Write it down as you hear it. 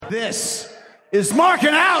This is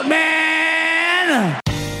Markin Out, man!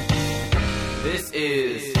 This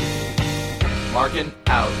is Markin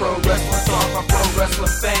Out. Pro Wrestling Talk by Pro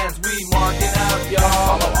Wrestling fans. We marking out,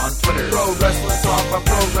 y'all. Follow on Twitter. Pro Wrestling Talk by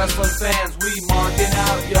Pro Wrestling fans. We marking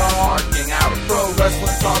out, y'all. Marking Out. Pro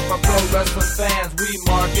Wrestling Talk by Pro Wrestling fans. We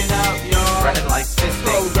marking out, y'all. Running like fisting.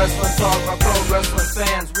 Pro Wrestling Talk by Pro Wrestling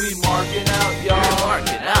fans. We marking out, y'all. We're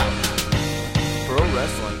marking out. Pro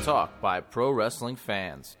Wrestling Talk by Pro Wrestling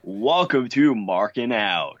fans. Welcome to Markin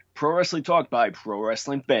Out, Pro Wrestling Talk by Pro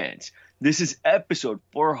Wrestling fans. This is episode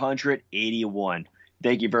 481.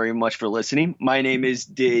 Thank you very much for listening. My name is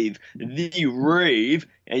Dave the Rave,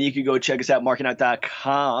 and you can go check us out at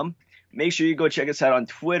markinout.com. Make sure you go check us out on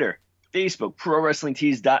Twitter, Facebook,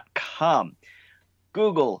 ProWrestlingTees.com,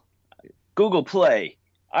 Google Play,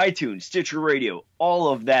 iTunes, Stitcher Radio, all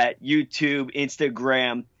of that, YouTube,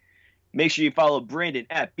 Instagram. Make sure you follow Brandon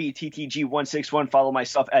at BTTG161. Follow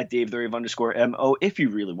myself at DaveTheRave_MO if you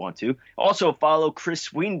really want to. Also follow Chris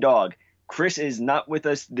Sweendog. Chris is not with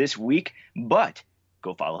us this week, but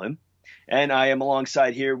go follow him. And I am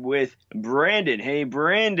alongside here with Brandon. Hey,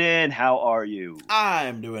 Brandon, how are you?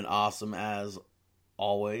 I'm doing awesome as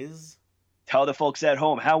always. Tell the folks at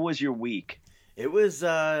home, how was your week? It was,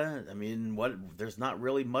 there's not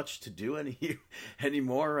really much to do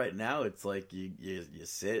anymore right now. It's like you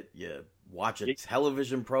sit, you watch a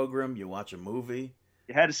television program, you watch a movie.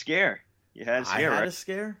 You had a scare. I had a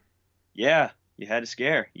scare? Yeah, you had a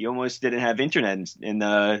scare. You almost didn't have internet in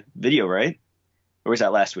the video, right? Or was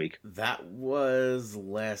that last week? That was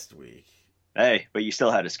last week. Hey, but you still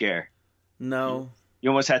had a scare. No. You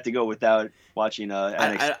almost had to go without watching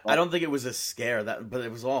NXT. I don't think it was a scare, but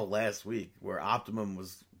it was all last week, where Optimum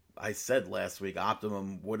was... I said last week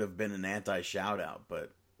Optimum would have been an anti-shout-out,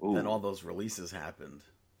 but then all those releases happened.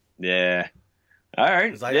 Yeah. All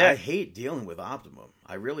right. I hate dealing with Optimum.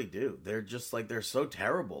 I really do. They're just like, they're so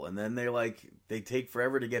terrible, and then they take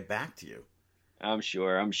forever to get back to you. I'm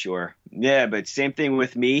sure. Yeah, but same thing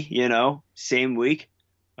with me, same week.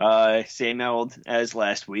 Same old as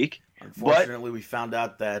last week. Unfortunately, we found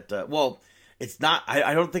out that, it's not,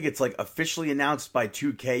 I don't think it's like officially announced by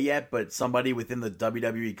 2K yet, but somebody within the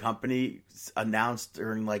WWE company announced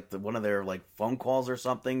during one of their phone calls or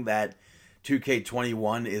something that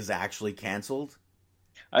 2K21 is actually canceled.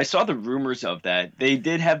 I saw the rumors of that. They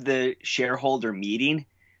did have the shareholder meeting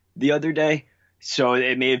the other day, so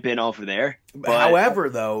it may have been over there. But... However,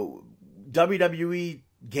 though, WWE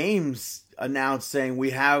Games announced saying we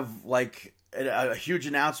have a huge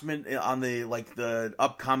announcement on the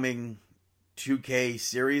upcoming 2K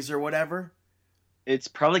series or whatever. It's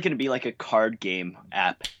probably going to be like a card game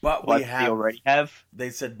app. But they already have. They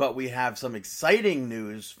said, but we have some exciting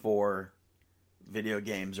news for video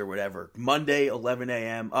games or whatever. Monday, 11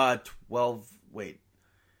 a.m. 12. Wait.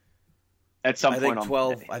 At some point on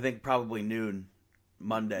 12. Monday. I think probably noon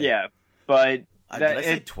Monday. Yeah, but did I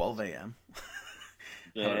say 12 a.m.?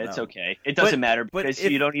 Yeah, it's okay. It doesn't matter because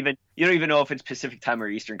you don't even know if it's Pacific time or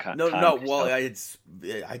Eastern time. No. Well, I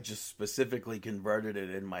just specifically converted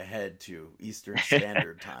it in my head to Eastern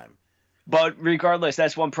Standard Time. But regardless,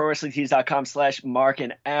 that's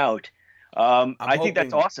ProWrestlingTees.com/markinout. I think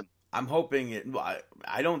that's awesome. I'm hoping it.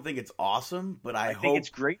 I don't think it's awesome, but I think it's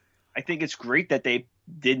great. I think it's great that they're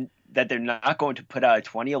not going to put out a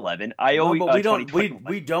 2011.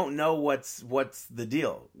 We don't know what's the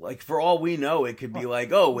deal. For all we know, it could be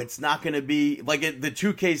it's not going to be the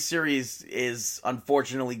 2K series is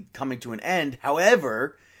unfortunately coming to an end.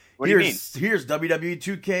 However, here's WWE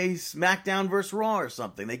 2K SmackDown vs. Raw or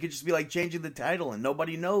something. They could just be changing the title and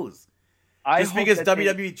nobody knows. Just because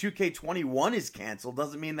WWE 2K21 is canceled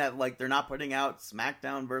doesn't mean that they're not putting out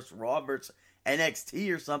SmackDown vs. Raw vs.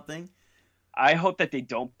 NXT or something. I hope that they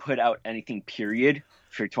don't put out anything, period,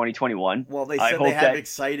 for 2021. Well, they said they have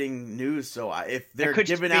exciting news, so if they're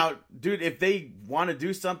giving out... Dude, if they want to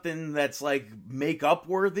do something that's, make-up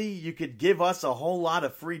worthy, you could give us a whole lot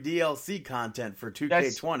of free DLC content for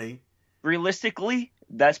 2K20. Realistically,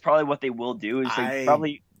 that's probably what they will do.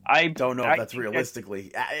 I don't know if that's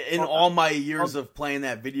realistically. In all my years of playing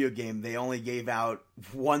that video game, they only gave out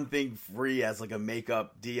one thing free as a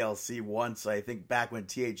makeup DLC once. I think back when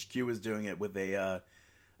THQ was doing it with a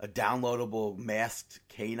downloadable masked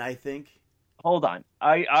Kane, I think. Hold on.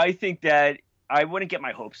 I think that I wouldn't get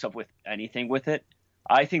my hopes up with anything with it.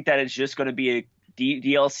 I think that it's just going to be a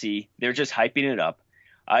DLC. They're just hyping it up.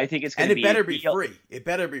 I think it's going to be... And it better be free. It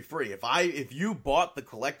better be free. If you bought the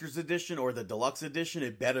collector's edition or the deluxe edition,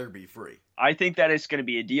 it better be free. I think that it's going to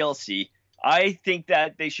be a DLC. I think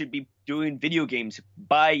that they should be doing video games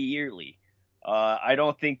bi-yearly. I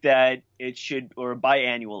don't think that it should, or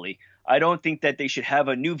biannually. I don't think that they should have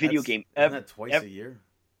a new video game. Isn't that twice a year?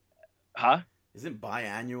 Huh? Isn't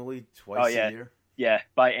biannually twice a year? Yeah,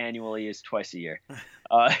 biannually is twice a year.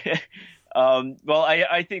 Well,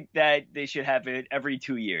 I think that they should have it every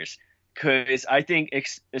 2 years, because I think,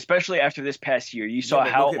 especially after this past year, you saw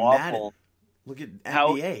how awful. Look at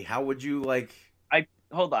NBA. How would you like?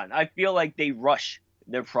 Hold on. I feel like they rush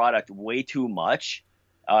their product way too much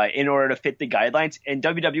in order to fit the guidelines, and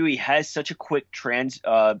WWE has such a quick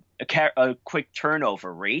a quick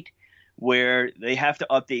turnover rate where they have to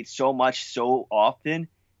update so much so often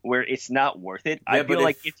where it's not worth it. I feel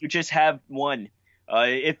like if you just have one,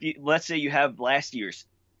 let's say you have last year's,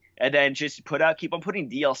 and then just keep on putting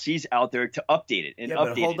DLCs out there to update it and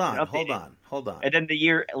update it. Hold on. And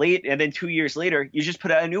then 2 years later, you just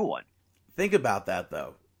put out a new one. Think about that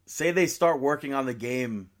though. Say they start working on the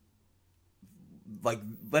game, like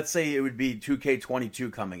let's say it would be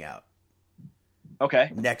 2K22 coming out.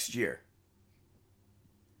 Okay. Next year.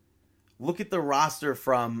 Look at the roster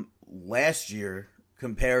from last year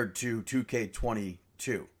compared to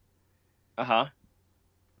 2K22. Uh-huh.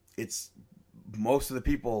 It's most of the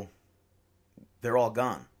people, they're all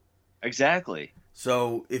gone. Exactly.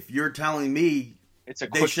 So if you're telling me it's a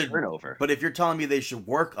quick turnover, but if you're telling me they should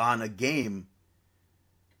work on a game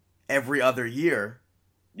every other year,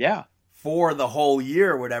 yeah, for the whole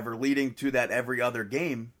year or whatever, leading to that every other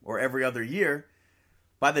game or every other year,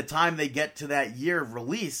 by the time they get to that year of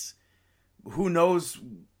release, who knows?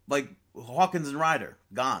 Like Hawkins and Ryder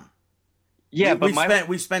gone. Yeah,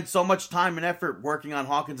 we spent so much time and effort working on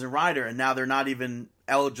Hawkins and Ryder, and now they're not even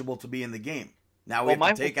eligible to be in the game. Now we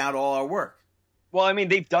have to take out all our work. Well, I mean,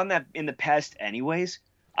 they've done that in the past anyways.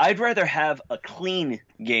 I'd rather have a clean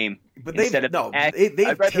game instead of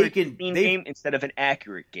an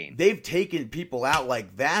accurate game. They've taken people out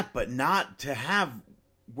like that, but not to have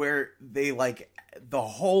where they like the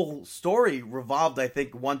whole story revolved. I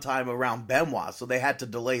think one time around Benoit, so they had to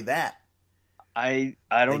delay that. I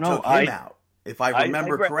don't know. Took him out, if I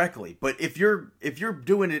remember correctly. But if you're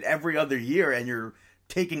doing it every other year and you're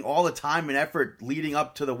taking all the time and effort leading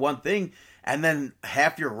up to the one thing, and then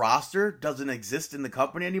half your roster doesn't exist in the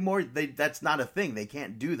company anymore, that's not a thing. They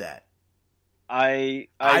can't do that. I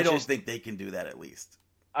don't think they can do that, at least.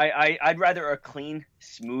 I'd rather a clean,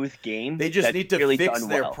 smooth game. They just need to really fix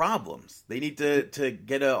their problems. They need to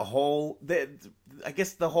get a whole... I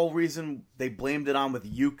guess the whole reason they blamed it on with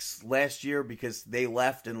Ukes last year because they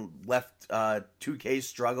left 2K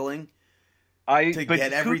struggling to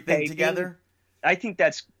get everything together. I think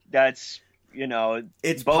that's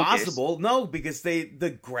it's bogus. Possible. No, because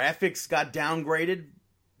the graphics got downgraded.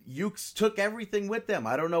 Ukes took everything with them.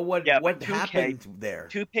 I don't know what happened there.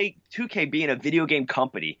 2K being a video game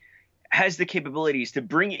company has the capabilities to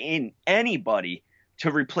bring in anybody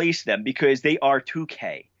to replace them because they are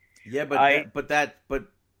 2K. Yeah, but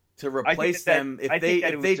to replace them,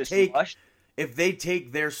 if they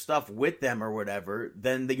take their stuff with them or whatever,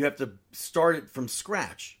 then you have to start it from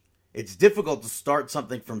scratch. It's difficult to start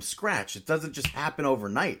something from scratch. It doesn't just happen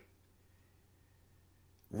overnight.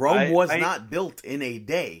 Rome was not built in a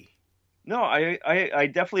day. No, I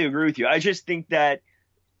definitely agree with you. I just think that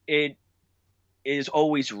it is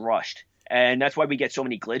always rushed, and that's why we get so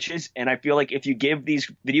many glitches. And I feel like if you give these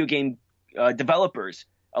video game developers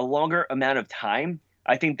a longer amount of time,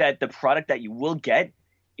 I think that the product that you will get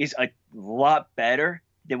is a lot better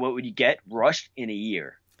than what would you get rushed in a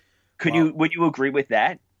year. Would you agree with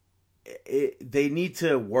that? They need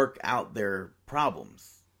to work out their problems.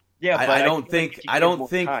 Yeah, but I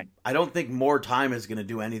don't think more time is going to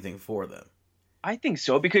do anything for them. I think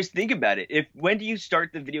so, because think about it. When do you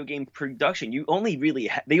start the video game production? You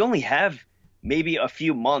they only have maybe a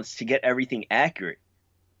few months to get everything accurate.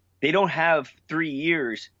 They don't have 3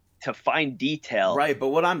 years to find detail. Right, but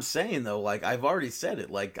what I'm saying though, like I've already said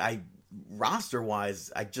it, like roster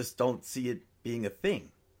wise, I just don't see it being a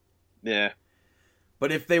thing. Yeah.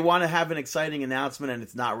 But if they want to have an exciting announcement and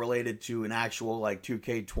it's not related to an actual like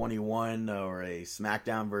 2K21 or a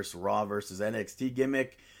SmackDown versus Raw versus NXT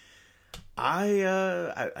gimmick,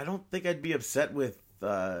 I don't think I'd be upset with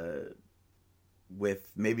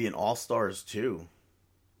maybe an All-Stars 2.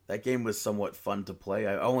 That game was somewhat fun to play.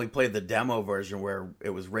 I only played the demo version where it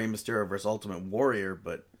was Rey Mysterio versus Ultimate Warrior,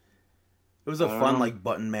 but it was a fun like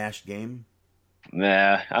button mash game.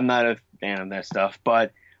 Nah, I'm not a fan of that stuff,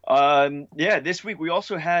 but this week we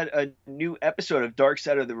also had a new episode of Dark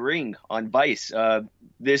Side of the Ring on Vice.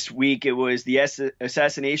 This week it was the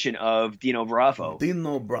assassination of Dino Bravo.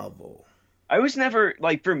 Dino Bravo. I was never,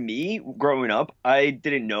 for me, growing up, I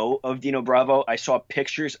didn't know of Dino Bravo. I saw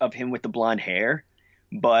pictures of him with the blonde hair,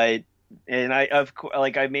 but And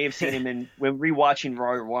I may have seen him when rewatching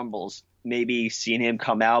Royal Rumbles, maybe seen him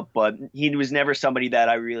come out, but he was never somebody that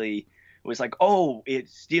I really was like, oh,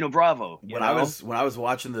 it's Dino Bravo. When I was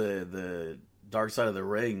watching the Dark Side of the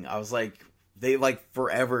Ring, I was like, they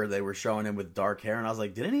forever they were showing him with dark hair, and I was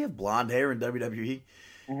like, didn't he have blonde hair in WWE?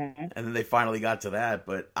 Mm-hmm. And then they finally got to that.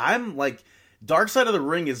 But I'm like, Dark Side of the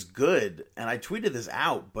Ring is good, and I tweeted this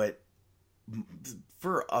out, but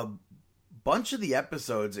for a bunch of the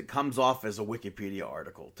episodes, it comes off as a Wikipedia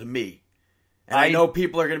article to me. And I know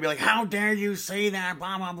people are going to be like, how dare you say that,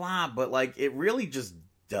 blah, blah, blah. But, it really just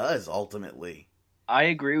does, ultimately. I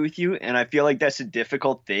agree with you, and I feel like that's a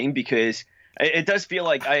difficult thing because it does feel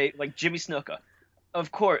like Jimmy Snuka.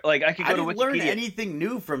 Of course, I could go to Wikipedia. I didn't learn anything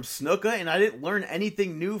new from Snuka, and I didn't learn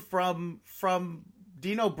anything new from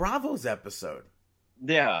Dino Bravo's episode.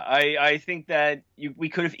 Yeah, I think that we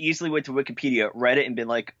could have easily went to Wikipedia, read it, and been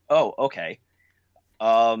like, oh, okay.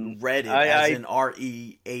 Reddit, as in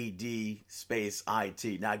READ space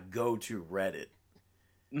IT, not go to Reddit.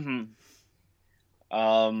 Mm-hmm.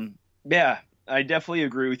 Yeah, I definitely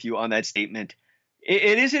agree with you on that statement.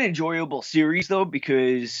 It is an enjoyable series, though,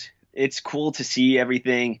 because it's cool to see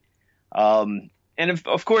everything. And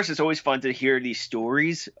of course, it's always fun to hear these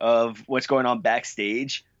stories of what's going on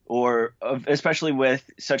backstage, especially with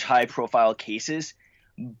such high-profile cases.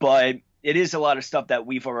 But it is a lot of stuff that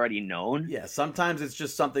we've already known. Yeah, sometimes it's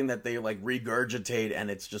just something that they regurgitate,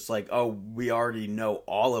 and it's just like, oh, we already know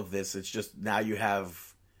all of this. It's just now you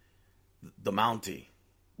have the Mountie.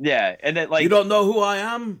 Yeah, and then you don't know who I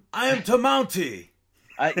am? I am Tamountie.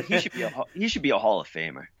 He should be a Hall of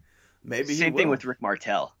Famer. Maybe same thing with Rick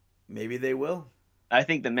Martel. Maybe they will. I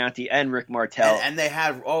think the Mountie and Rick Martel. And they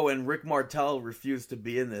have and Rick Martel refused to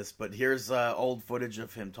be in this, but here's old footage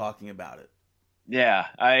of him talking about it. Yeah,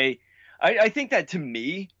 I think that to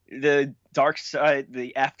me, the dark side,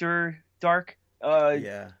 the after dark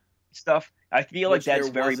stuff, I feel like that's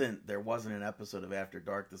there wasn't an episode of After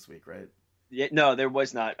Dark this week, right? Yeah, no, there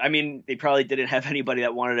was not. I mean, they probably didn't have anybody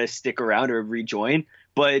that wanted to stick around or rejoin,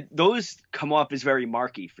 but those come off as very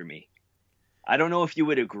marky for me. I don't know if you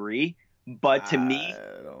would agree, but to me,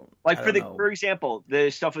 for example,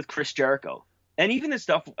 the stuff with Chris Jericho, and even the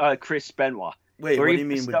stuff Chris Benoit. Wait, what do you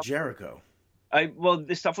mean with Jericho?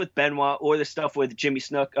 The stuff with Benoit or the stuff with Jimmy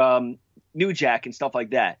Snook, New Jack, and stuff like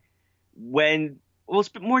that.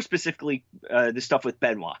 More specifically, the stuff with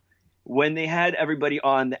Benoit. When they had everybody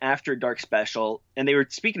on the After Dark special and they were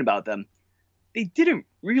speaking about them, they didn't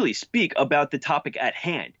really speak about the topic at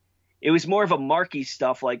hand. It was more of a marquee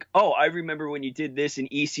stuff like, oh, I remember when you did this in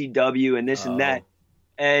ECW and this and that.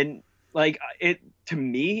 And to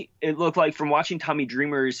me, it looked like from watching Tommy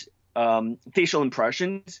Dreamer's facial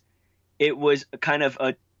impressions, it was kind of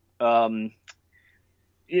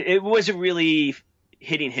it wasn't really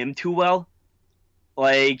hitting him too well.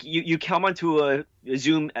 You come onto a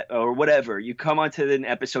Zoom or whatever, you come onto an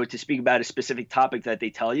episode to speak about a specific topic that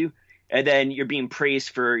they tell you, and then you're being praised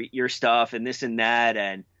for your stuff and this and that,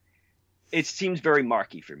 and it seems very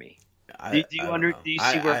marky for me. Do you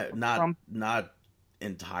see where I'm from? Not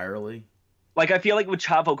entirely. I feel like with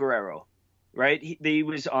Chavo Guerrero, right? He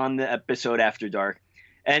was on the episode After Dark,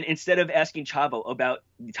 and instead of asking Chavo about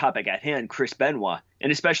the topic at hand, Chris Benoit,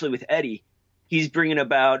 and especially with Eddie, he's bringing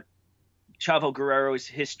about Chavo Guerrero's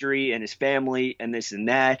history and his family and this and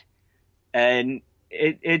that. And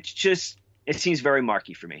it seems very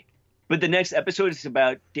marky for me. But the next episode is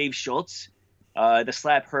about Dave Schultz, the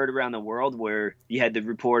slap heard around the world, where you had the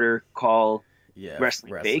reporter call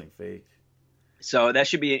wrestling fake. So that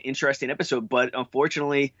should be an interesting episode. But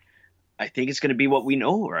unfortunately, I think it's going to be what we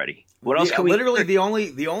know already. What else can we... Literally, the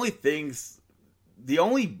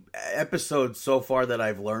only episode so far that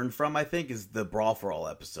I've learned from, I think, is the Brawl for All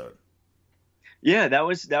episode. Yeah, that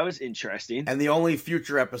was interesting. And the only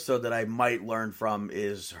future episode that I might learn from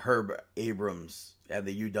is Herb Abrams and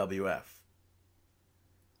the UWF.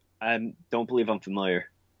 I don't believe I'm familiar.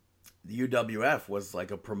 The UWF was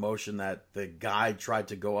a promotion that the guy tried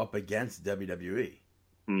to go up against WWE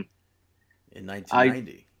in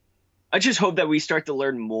 1990. I just hope that we start to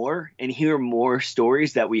learn more and hear more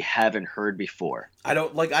stories that we haven't heard before.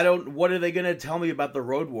 What are they going to tell me about the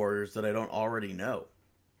Road Warriors that I don't already know?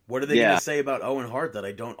 What are they going to say about Owen Hart that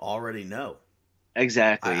I don't already know?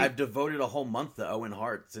 Exactly. I've devoted a whole month to Owen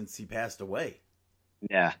Hart since he passed away.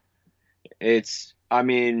 Yeah. It's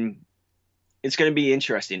going to be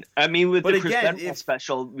interesting. I mean, with the Chris Benoit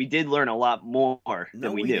special, we did learn a lot more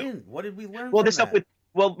than we knew. Didn't. What did we learn? Well, the stuff with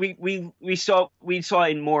we saw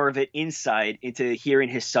in more of it insight into hearing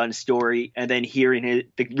his son's story and then hearing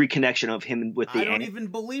the reconnection of him with the. I don't even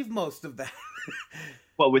believe most of that.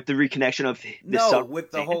 Well, with the reconnection of the No,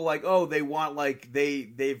 with the whole like, oh, they want like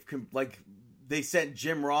they sent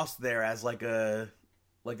Jim Ross there as like a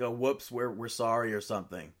whoops, we're sorry or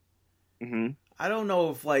something. Mm-hmm. I don't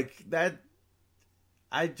know if like that.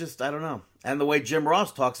 I don't know. And the way Jim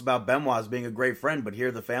Ross talks about Benoit as being a great friend, but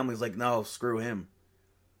here the family's like, no, screw him.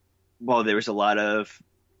 Well, there was a lot of.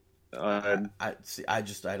 I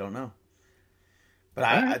don't know.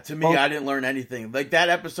 But to me, I didn't learn anything. Like, that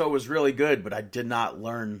episode was really good, but I did not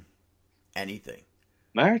learn anything.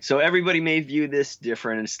 All right, so everybody may view this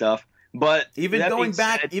different and stuff, but even going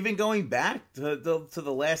back to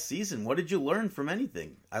the last season, what did you learn from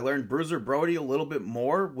anything? I learned Bruiser Brody a little bit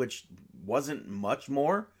more, which wasn't much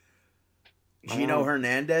more. Gino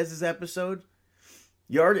Hernandez's episode.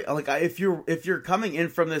 You already like if you're coming in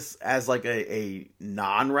from this as like a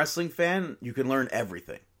non-wrestling fan, you can learn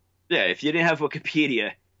everything. Yeah, if you didn't have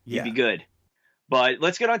Wikipedia, you'd be good. But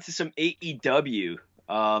let's get on to some AEW.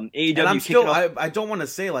 AEW. And I'm still. I don't want to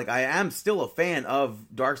say like I am still a fan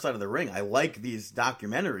of Dark Side of the Ring. I like these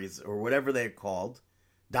documentaries or whatever they're called,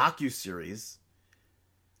 docuseries.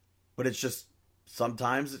 But it's just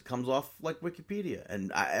sometimes it comes off like Wikipedia,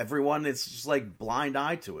 and everyone is just like blind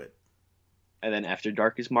eye to it. And then After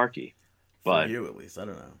Dark is Marky. But for you at least, I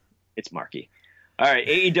don't know. It's Marky. All right,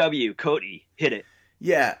 AEW. Cody, hit it.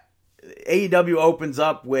 Yeah. AEW opens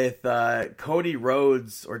up with Cody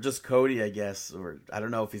Rhodes, or just Cody, I guess, or I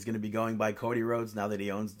don't know if he's going to be going by Cody Rhodes now that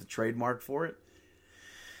he owns the trademark for it.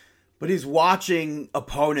 But he's watching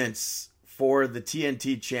opponents for the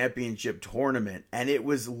TNT Championship tournament, and it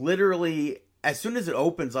was literally, as soon as it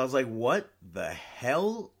opens, I was like, what the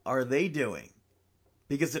hell are they doing?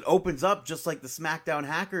 Because it opens up just like the SmackDown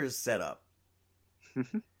Hackers setup.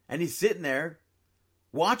 And he's sitting there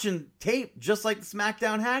watching tape just like the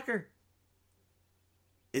SmackDown Hacker.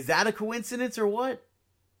 Is that a coincidence or what?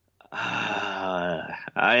 I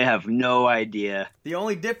have no idea. The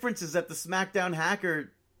only difference is that the SmackDown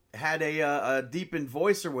Hacker had a deepened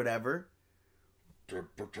voice or whatever. To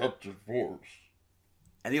protect his voice.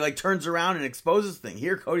 And he like turns around and exposes things.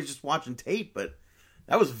 Here Cody's just watching tape, but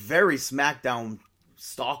that was very SmackDown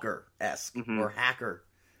Stalker-esque or Hacker.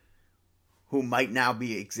 Who might now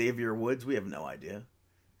be Xavier Woods. We have no idea.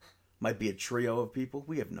 Might be a trio of people.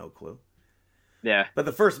 We have no clue. Yeah. But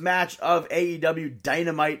the first match of AEW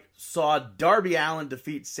Dynamite saw Darby Allin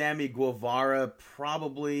defeat Sammy Guevara.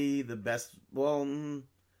 Probably the best, well,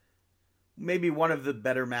 maybe one of the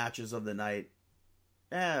better matches of the night.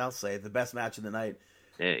 I'll say the best match of the night.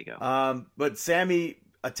 There you go. But Sammy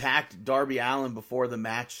attacked Darby Allin before the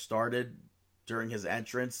match started during his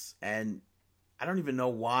entrance. And I don't even know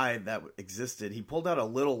why that existed. He pulled out a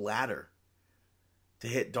little ladder to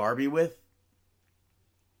hit Darby with.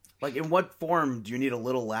 Like, in what form do you need a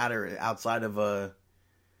little ladder outside of a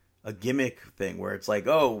gimmick thing where it's like,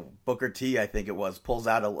 oh, Booker T, I think it was, pulls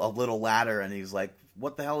out a little ladder and he's like,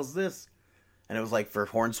 what the hell is this? And it was like for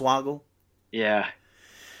Hornswoggle. Yeah.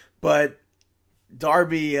 But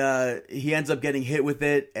Darby, he ends up getting hit with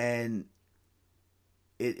it, and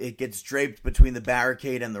it gets draped between the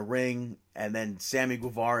barricade and the ring, and then Sammy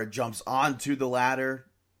Guevara jumps onto the ladder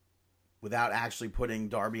without actually putting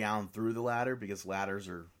Darby Allin through the ladder, because ladders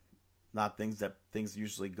are not things that things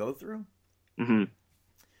usually go through. Mm-hmm.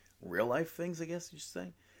 Real life things, I guess you should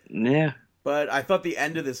say. Yeah. But I thought the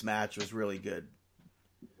end of this match was really good.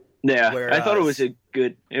 Yeah, where, I thought it was a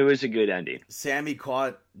good ending. Sammy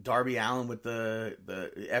caught Darby Allin with the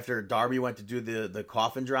after Darby went to do the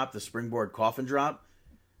coffin drop, the springboard coffin drop,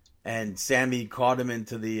 and Sammy caught him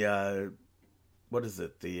into the what is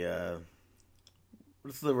it?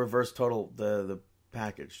 What's the reverse total the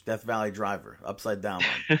package? Death Valley Driver, upside down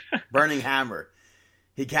one. Burning Hammer.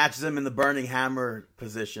 He catches him in the Burning Hammer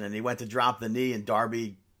position, and he went to drop the knee, and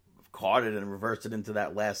Darby caught it and reversed it into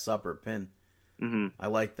that Last Supper pin. Mm-hmm. I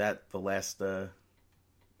like that, the last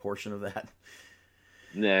portion of that.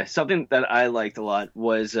 Yeah, something that I liked a lot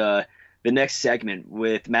was the next segment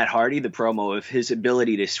with Matt Hardy, the promo of his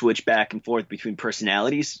ability to switch back and forth between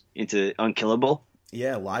personalities into Unkillable.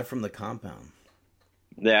 Yeah, live from the compound.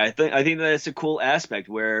 Yeah, I think that's a cool aspect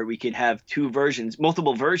where we can have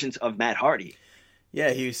multiple versions of Matt Hardy.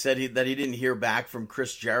 Yeah, he said that he didn't hear back from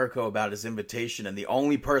Chris Jericho about his invitation, and the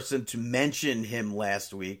only person to mention him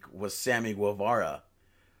last week was Sammy Guevara.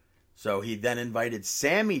 So he then invited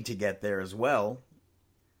Sammy to get there as well.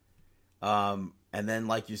 And then,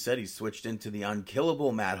 like you said, he switched into the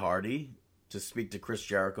Unkillable Matt Hardy to speak to Chris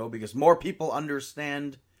Jericho, because more people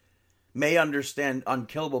may understand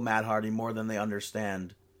Unkillable Matt Hardy more than they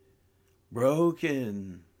understand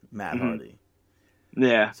Broken Matt Hardy.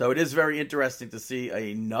 Yeah. So it is very interesting to see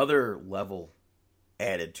another level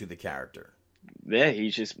added to the character. Yeah,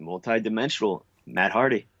 he's just multi-dimensional. Matt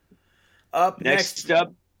Hardy. Up Next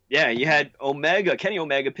up, yeah, you had Kenny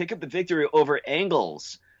Omega, pick up the victory over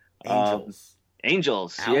Angels.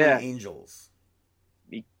 Angels, Allen yeah. Angels.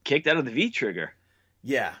 He kicked out of the V-trigger.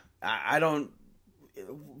 Yeah, I don't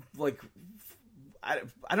like.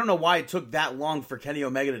 I don't know why it took that long for Kenny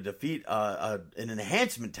Omega to defeat an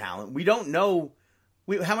enhancement talent. We don't know.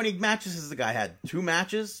 How many matches has the guy had? 2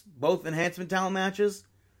 matches, both enhancement talent matches.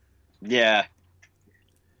 Yeah,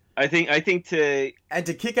 I think to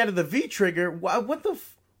kick out of the V trigger.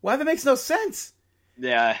 Why that makes no sense.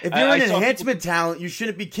 Yeah, if you're an enhancement talent, you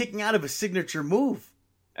shouldn't be kicking out of a signature move.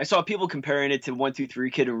 I saw people comparing it to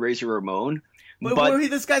 1-2-3 Kid and Razor Ramon, but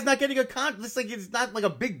this guy's not getting a it's not like a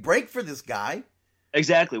big break for this guy.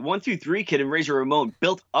 Exactly, 1-2-3 Kid and Razor Ramon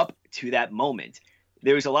built up to that moment.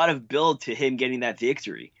 There was a lot of build to him getting that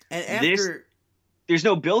victory. And after there's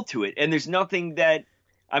no build to it, and there's nothing that.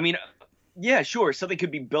 I mean, yeah, sure, something could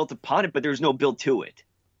be built upon it, but there's no build to it.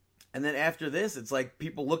 And then after this, it's like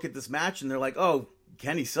people look at this match and they're like, "Oh,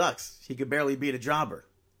 Kenny sucks. He could barely beat a jobber."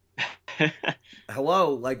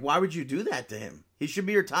 Hello, like, why would you do that to him? He should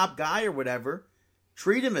be your top guy or whatever.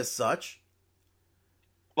 Treat him as such.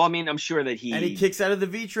 Well, I mean, I'm sure that he kicks out of the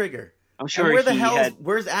V trigger. I'm sure. And where the hell?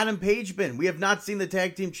 Where's Adam Page been? We have not seen the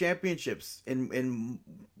tag team championships in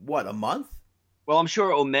what, a month? Well, I'm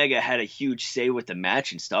sure Omega had a huge say with the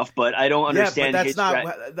match and stuff, but I don't understand. I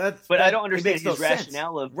don't understand his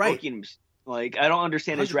rationale of booking. Like, I don't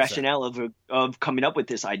understand 100%. His rationale of coming up with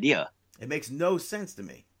this idea. It makes no sense to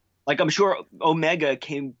me. Like, I'm sure Omega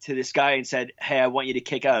came to this guy and said, "Hey, I want you to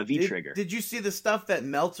kick out a V-trigger." Did you see the stuff that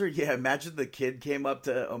Meltzer? Yeah, imagine the kid came up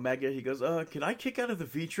to Omega. He goes, "Can I kick out of the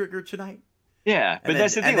V-trigger tonight?" Yeah, but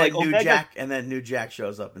that's the thing. Like, New Jack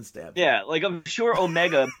shows up and stabs. Yeah, like, I'm sure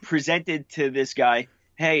Omega presented to this guy,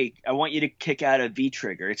 "Hey, I want you to kick out a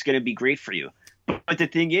V-trigger. It's going to be great for you." But the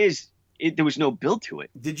thing is, there was no build to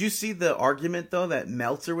it. Did you see the argument though that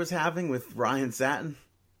Meltzer was having with Ryan Satin?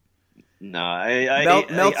 No,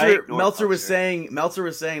 Meltzer was saying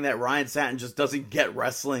that Ryan Satin just doesn't get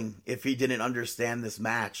wrestling if he didn't understand this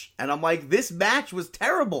match. And I'm like, this match was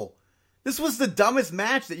terrible. This was the dumbest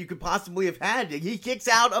match that you could possibly have had. He kicks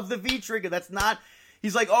out of the V-trigger. That's not...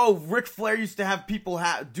 He's like, oh, Ric Flair used to have people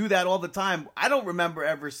do that all the time. I don't remember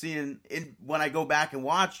ever seeing, when I go back and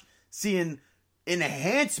watch, seeing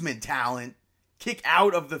enhancement talent kick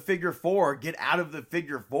out of the figure 4, get out of the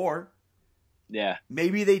figure 4. Yeah.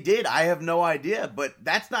 Maybe they did. I have no idea. But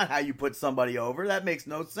that's not how you put somebody over. That makes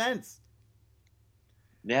no sense.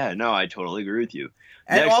 Yeah, no, I totally agree with you.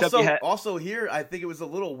 And also here, I think it was a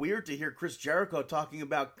little weird to hear Chris Jericho talking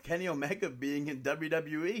about Kenny Omega being in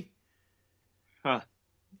WWE. Huh.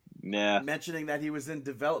 Yeah. Mentioning that he was in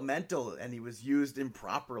developmental and he was used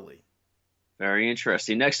improperly. Very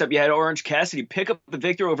interesting. Next up, you had Orange Cassidy pick up the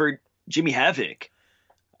victory over Jimmy Havoc.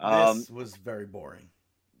 This was very boring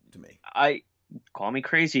to me. Call me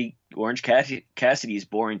crazy. Orange Cassidy is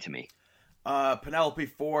boring to me. Penelope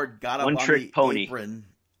Ford got up on the pony. Apron.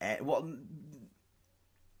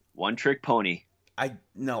 One trick pony.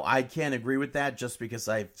 I can't agree with that just because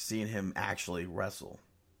I've seen him actually wrestle.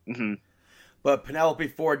 Mm-hmm. But Penelope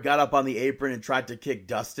Ford got up on the apron and tried to kick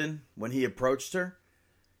Dustin when he approached her.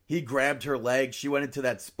 He grabbed her leg. She went into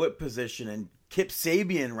that split position, and Kip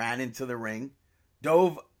Sabian ran into the ring,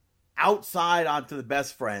 dove outside onto the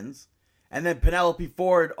Best Friends, and then Penelope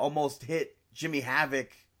Ford almost hit Jimmy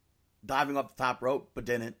Havoc diving up the top rope, but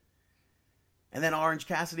didn't. And then Orange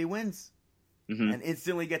Cassidy wins and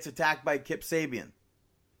instantly gets attacked by Kip Sabian.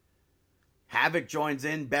 Havoc joins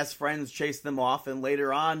in. Best Friends chase them off, and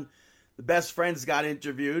later on, the Best Friends got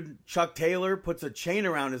interviewed. Chuck Taylor puts a chain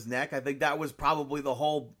around his neck. I think that was probably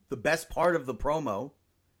the best part of the promo.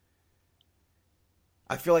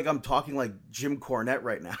 I feel like I'm talking like Jim Cornette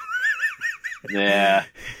right now. Yeah.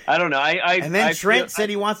 I don't know. And then Trent said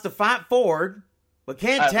he wants to fight Ford, but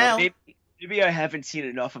can't tell. Maybe I haven't seen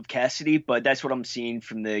enough of Cassidy, but that's what I'm seeing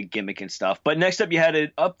from the gimmick and stuff. But next up, you had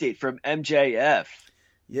an update from MJF.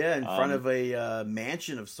 Yeah, in front of a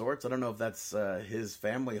mansion of sorts. I don't know if that's his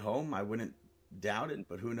family home. I wouldn't doubt it,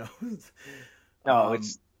 but who knows? No,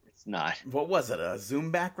 it's not. What was it? A Zoom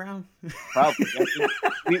background? Probably.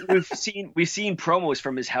 we've seen promos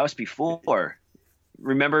from his house before.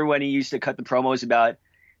 Remember when he used to cut the promos about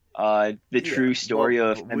the true story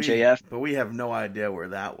of MJF? But we have no idea where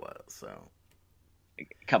that was. So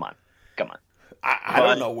come on. I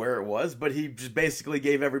don't know where it was, but he just basically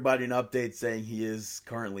gave everybody an update saying he is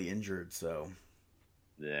currently injured. So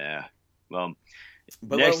yeah, well,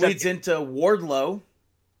 but that leads into Wardlow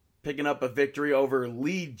picking up a victory over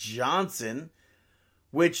Lee Johnson,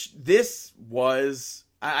 which this was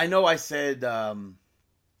I know I said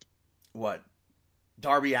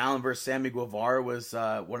Darby Allin versus Sammy Guevara was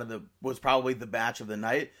was probably the match of the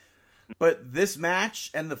night, but this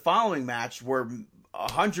match and the following match were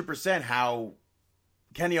 100% how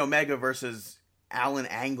Kenny Omega versus Alan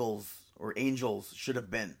Angels should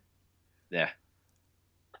have been. Yeah.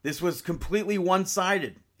 This was completely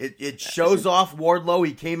one-sided. It shows off Wardlow.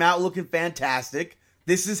 He came out looking fantastic.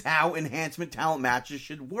 This is how enhancement talent matches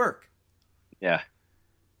should work. Yeah.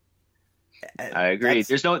 I agree.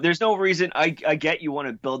 There's no reason. I get you want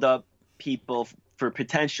to build up people for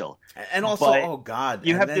potential. And also,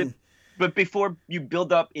 but before you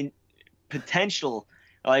build up in potential,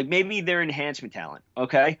 like maybe they're enhancement talent,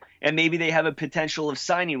 okay? And maybe they have a potential of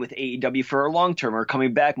signing with AEW for a long term or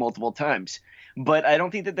coming back multiple times. But I don't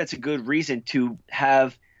think that that's a good reason to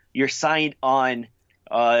have your signed on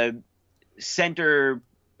center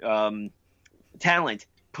talent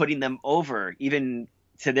putting them over even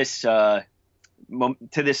to this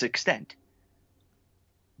extent.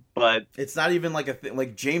 But it's not even like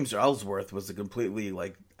like James Ellsworth was I feel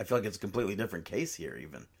like it's a completely different case here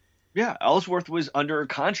even. Yeah, Ellsworth was under a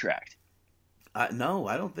contract. No,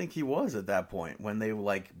 I don't think he was at that point when they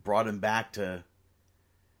brought him back to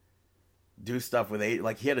do stuff with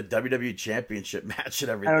he had a WWE Championship match and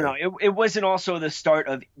everything. I don't know. It wasn't also the start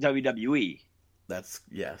of WWE.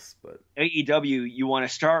 Yes, but AEW, you want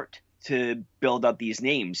to start to build up these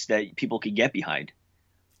names that people could get behind.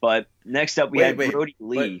 But next up, we had Brody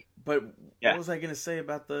Lee. But what was I going to say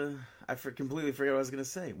about I completely forgot what I was going to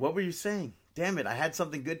say. What were you saying? Damn it, I had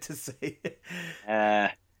something good to say.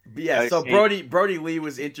 But yeah, so Brody Lee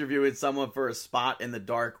was interviewing someone for a spot in the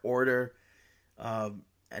Dark Order.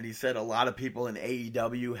 And he said a lot of people in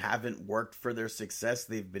AEW haven't worked for their success.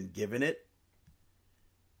 They've been given it.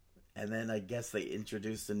 And then I guess they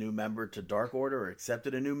introduced a new member to Dark Order or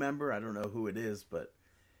accepted a new member. I don't know who it is, but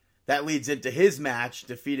that leads into his match,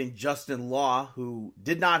 defeating Justin Law, who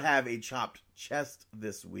did not have a chopped chest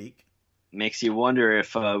this week. Makes you wonder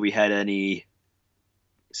if we had any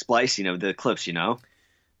splicing of the clips, Yeah,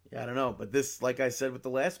 I don't know. But this, like I said with the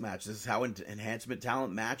last match, this is how enhancement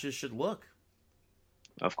talent matches should look.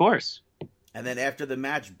 Of course. And then after the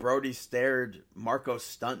match, Brody stared Marco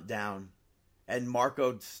Stunt down, and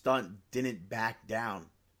Marco Stunt didn't back down.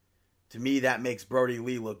 To me, that makes Brody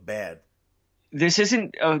Lee look bad. This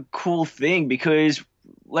isn't a cool thing because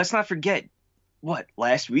let's not forget,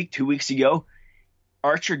 last week, 2 weeks ago,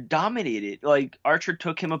 Archer dominated. Archer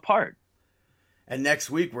took him apart. And next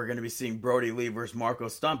week, we're going to be seeing Brody Lee versus Marco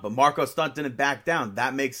Stunt, but Marco Stunt didn't back down.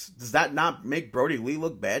 Does that not make Brody Lee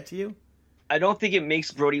look bad to you? I don't think it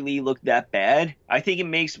makes Brody Lee look that bad. I think it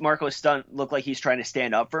makes Marco Stunt look like he's trying to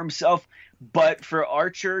stand up for himself. But for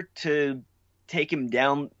Archer to take him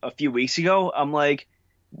down a few weeks ago, I'm like,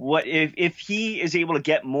 what if he is able to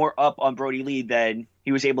get more up on Brody Lee than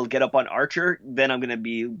he was able to get up on Archer, then I'm going to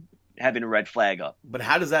be having a red flag up. But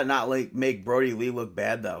how does that not make Brody Lee look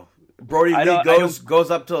bad, though? Brody Lee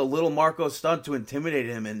goes up to a little Marco Stunt to intimidate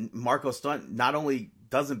him, and Marco Stunt not only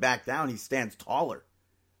doesn't back down, he stands taller.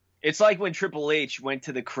 It's like when Triple H went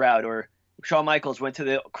to the crowd, or Shawn Michaels went to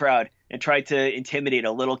the crowd and tried to intimidate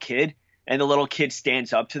a little kid, and the little kid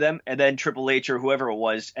stands up to them, and then Triple H or whoever it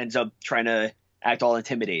was ends up trying to act all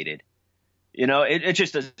intimidated. It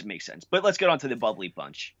just doesn't make sense. But let's get on to the bubbly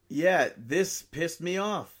bunch. Yeah, this pissed me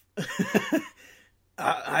off.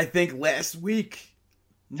 I think last week,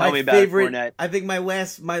 Tell me about it, Fournette. I think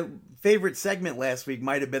my favorite segment last week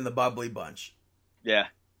might have been the bubbly bunch. Yeah.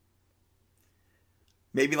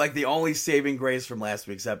 Maybe the only saving grace from last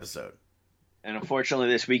week's episode. And unfortunately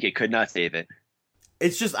this week it could not save it.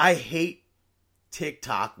 It's just I hate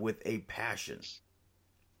TikTok with a passion.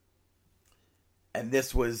 And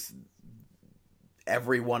this was...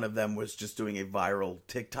 Every one of them was just doing a viral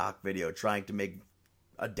TikTok video trying to make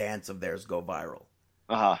a dance of theirs go viral.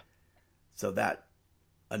 Uh-huh. So that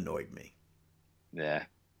annoyed me. Yeah.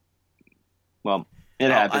 Well,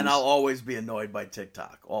 it happens. And I'll always be annoyed by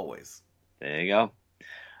TikTok. Always. There you go.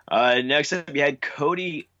 Next up, you had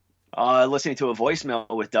Cody listening to a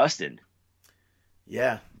voicemail with Dustin.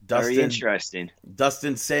 Yeah. Dustin, very interesting.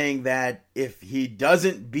 Dustin saying that if he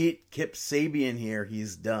doesn't beat Kip Sabian here,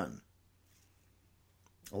 he's done.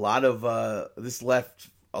 A lot of this left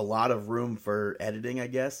a lot of room for editing, I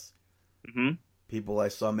guess. Mm-hmm. People I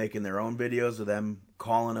saw making their own videos of them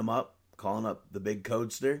calling up the big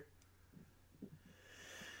codester.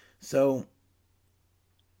 So,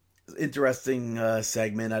 interesting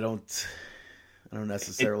segment. I don't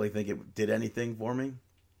necessarily think it did anything for me.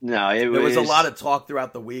 No, there was a lot of talk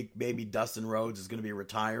throughout the week. Maybe Dustin Rhodes is going to be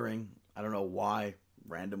retiring. I don't know why.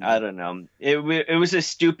 randomly. I don't know. It was a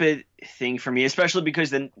stupid thing for me, especially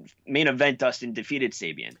because the main event Dustin defeated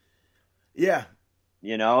Sabian. Yeah.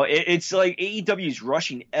 You know, it's like AEW's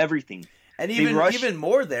rushing everything. And even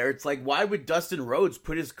more there, it's like, why would Dustin Rhodes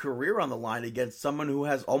put his career on the line against someone who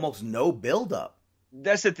has almost no build-up?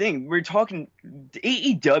 That's the thing. We're talking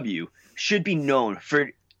AEW should be known for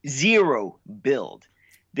zero build.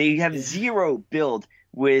 They have zero build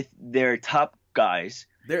with their top guys.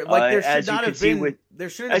 There shouldn't have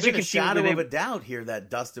been a shadow of a doubt here that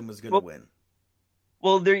Dustin was going to win.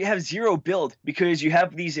 Well, there you have zero build because you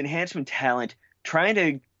have these enhancement talent trying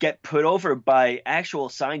to get put over by actual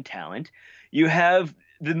signed talent. You have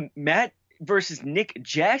the Matt versus Nick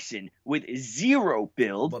Jackson with zero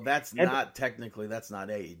build. Well, that's not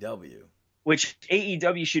AEW. Which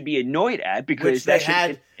AEW should be annoyed at because they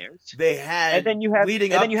had, and then you have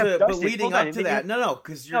leading up to that.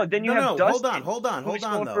 Hold on.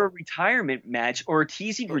 For a retirement match or a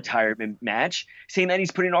teasing retirement match, saying that he's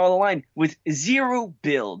putting it all on the line with zero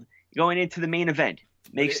build going into the main event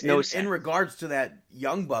makes no sense. In regards to that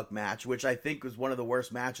Young Buck match, which I think was one of the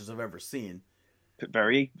worst matches I've ever seen.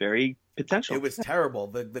 Very, very potential. It was terrible.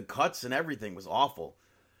 The cuts and everything was awful,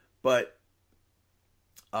 but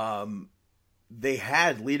they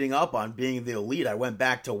had leading up on being the Elite. I went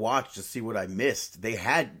back to watch to see what I missed. They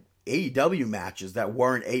had AEW matches that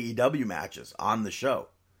weren't AEW matches on the show.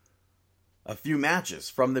 A few matches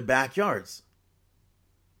from the backyards.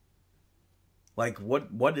 Like,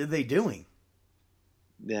 what are they doing?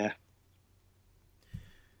 Yeah.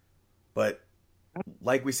 But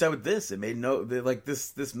like we said with this, it made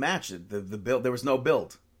this match, the build, there was no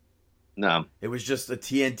build. No. It was just a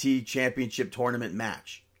TNT Championship Tournament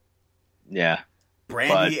match. Yeah.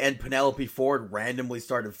 Brandy and Penelope Ford randomly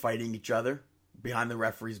started fighting each other behind the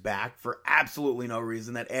referee's back for absolutely no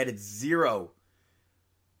reason. That added zero.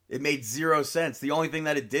 It made zero sense. The only thing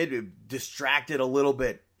that it did, it distracted a little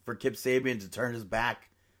bit for Kip Sabian to turn his back,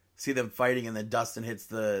 see them fighting, and then Dustin hits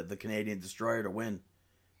the Canadian Destroyer to win.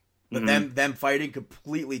 But them fighting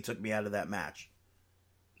completely took me out of that match.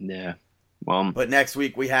 Yeah. Well, but next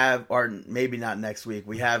week we have, or maybe not next week,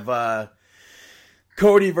 we have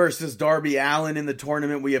Cody versus Darby Allin in the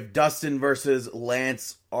tournament. We have Dustin versus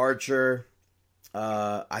Lance Archer.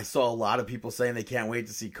 I saw a lot of people saying they can't wait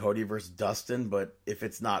to see Cody versus Dustin, but if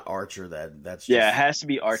it's not Archer, that's just it has to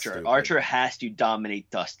be Archer. Stupid. Archer has to dominate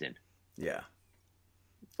Dustin. Yeah.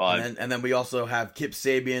 But, and then we also have Kip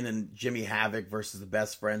Sabian and Jimmy Havoc versus the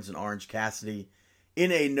Best Friends and Orange Cassidy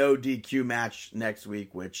in a no DQ match next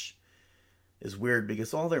week, which is weird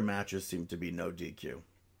because all their matches seem to be no DQ.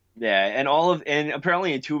 Yeah, and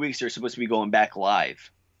apparently in 2 weeks they're supposed to be going back live.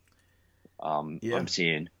 I'm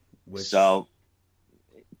seeing. So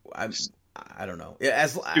I don't know. Yeah,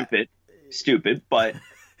 stupid. But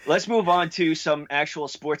let's move on to some actual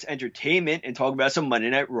sports entertainment and talk about some Monday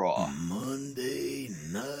Night Raw. Monday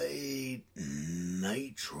Night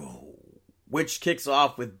Nitro, which kicks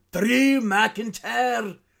off with Drew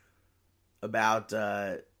McIntyre about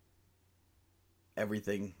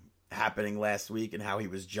everything happening last week and how he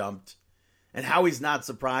was jumped and how he's not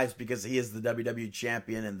surprised because he is the WWE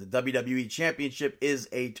champion and the WWE championship is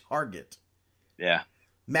a target. Yeah.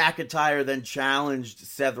 McIntyre then challenged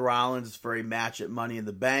Seth Rollins for a match at Money in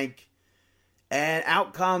the Bank. And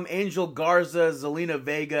out come Angel Garza, Zelina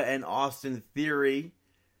Vega, and Austin Theory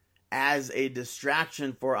as a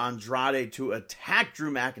distraction for Andrade to attack Drew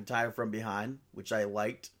McIntyre from behind, which I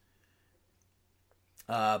liked.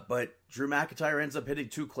 But Drew McIntyre ends up hitting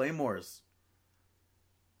 2 Claymores.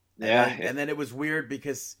 Yeah. And then it was weird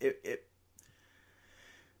because it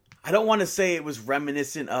I don't want to say it was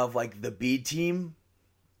reminiscent of like the B team,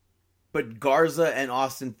 but Garza and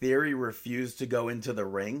Austin Theory refused to go into the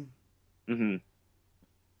ring. Mm-hmm.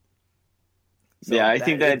 So I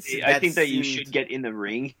think that you should get in the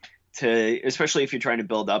ring to, especially if you're trying to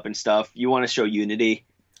build up and stuff. You want to show unity,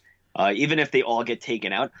 even if they all get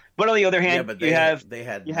taken out. But on the other hand, you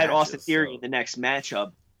had Austin Theory in the next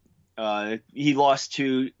matchup. He lost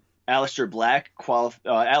to Aleister Black,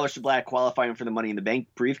 qualifying for the Money in the Bank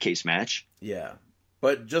briefcase match. Yeah,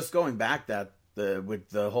 but just going back with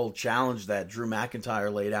the whole challenge that Drew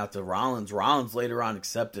McIntyre laid out to Rollins later on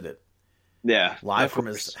accepted it. Yeah, live from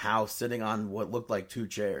his house, sitting on what looked like 2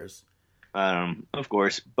 chairs. Of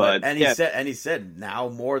course, but he said now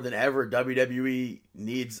more than ever WWE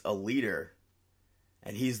needs a leader,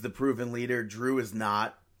 and he's the proven leader. Drew is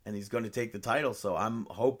not, and he's going to take the title. So I'm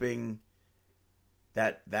hoping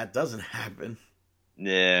that doesn't happen.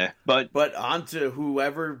 Yeah, but on to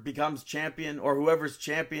whoever becomes champion or whoever's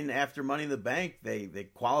champion after Money in the Bank. They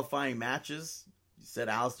qualifying matches. You said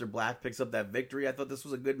Aleister Black picks up that victory. I thought this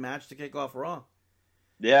was a good match to kick off Raw.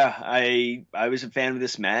 Yeah, I was a fan of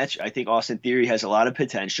this match. I think Austin Theory has a lot of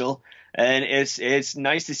potential, and it's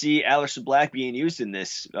nice to see Aleister Black being used in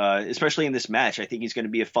this, especially in this match. I think he's going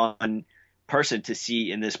to be a fun person to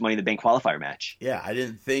see in this Money in the Bank qualifier match. Yeah, I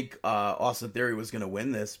didn't think Austin Theory was going to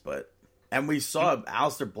win this, and we saw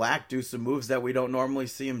Aleister Black do some moves that we don't normally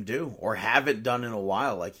see him do or haven't done in a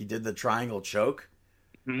while. Like he did the triangle choke.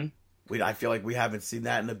 Mm-hmm. I feel like we haven't seen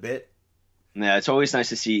that in a bit. Yeah, it's always nice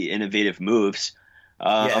to see innovative moves.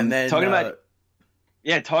 And then talking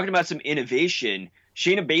about some innovation.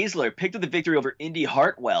 Shayna Baszler picked up the victory over Indy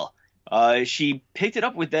Hartwell. She picked it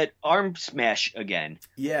up with that arm smash again.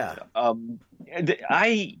 Yeah.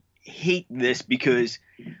 I hate this because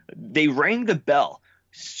they rang the bell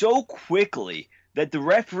so quickly that the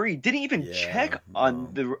referee didn't even check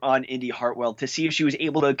on Indy Hartwell to see if she was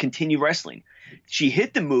able to continue wrestling. She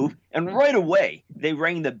hit the move, and right away they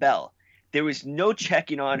rang the bell. There was no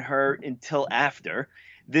checking on her until after.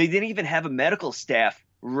 They didn't even have a medical staff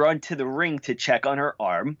run to the ring to check on her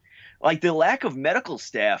arm. Like the lack of medical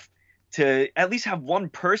staff to at least have one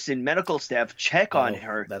person, medical staff, check on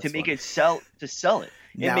her to make it sell it.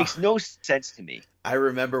 It makes no sense to me. I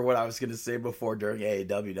remember what I was going to say before during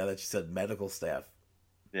AEW. Now that you said medical staff,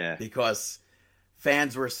 yeah, because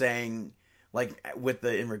fans were saying, like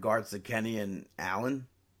in regards to Kenny and Allen,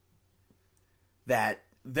 that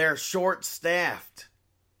they're short-staffed.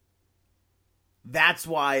 That's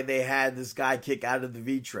why they had this guy kick out of the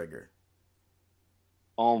V-trigger.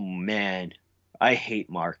 Oh man, I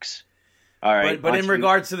hate marks. All right, but in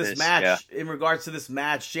regards to this match,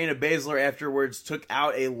 Shayna Baszler afterwards took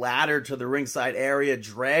out a ladder to the ringside area,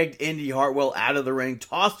 dragged Indy Hartwell out of the ring,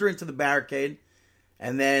 tossed her into the barricade,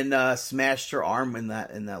 and then smashed her arm in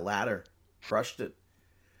that ladder, crushed it.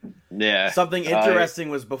 Yeah. Something interesting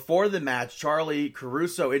was before the match, Charlie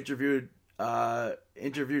Caruso interviewed Shayna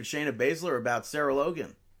Baszler about Sarah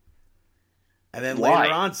Logan. And then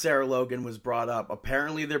later on, Sarah Logan was brought up.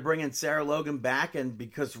 Apparently, they're bringing Sarah Logan back, and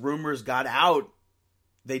because rumors got out,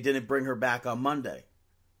 they didn't bring her back on Monday.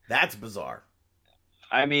 That's bizarre.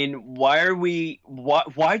 I mean, why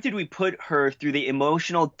did we put her through the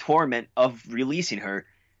emotional torment of releasing her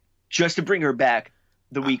just to bring her back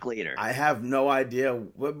the week later? I have no idea.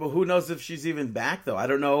 But who knows if she's even back, though? I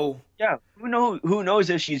don't know. Yeah, who knows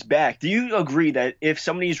if she's back? Do you agree that if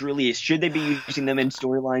somebody's released, should they be using them in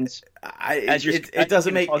storylines?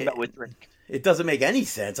 It doesn't make any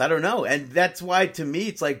sense. I don't know, and that's why to me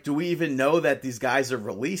it's like, do we even know that these guys are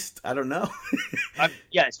released? I don't know.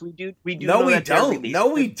 Yes, we do. No, we don't. No,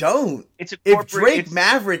 we don't. If Drake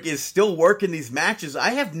Maverick is still working these matches,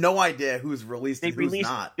 I have no idea who's released and who's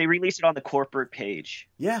not. They release it on the corporate page.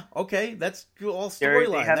 Yeah, okay, that's all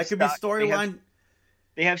storyline. That could be storyline.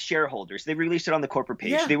 They have shareholders. They released it on the corporate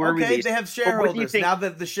page. Yeah, they were released. They have shareholders. Now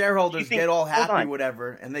that the shareholders get all happy,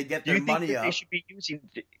 whatever, and they get their money up. They should be using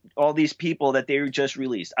all these people that they just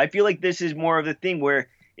released. I feel like this is more of the thing where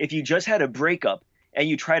if you just had a breakup and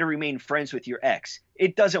you try to remain friends with your ex,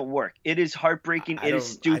 it doesn't work. It is heartbreaking. It is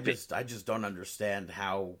stupid. I just don't understand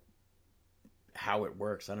how it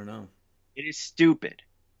works. I don't know. It is stupid.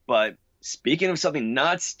 But speaking of something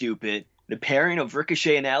not stupid, the pairing of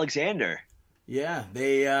Ricochet and Alexander. Yeah,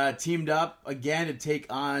 they teamed up again to take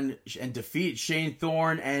on and defeat Shane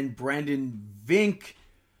Thorne and Brandon Vink.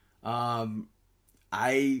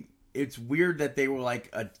 It's weird that they were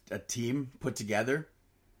like a team put together.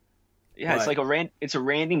 Yeah, it's like a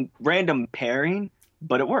random pairing,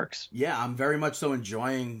 but it works. Yeah, I'm very much so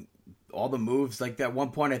enjoying all the moves. Like at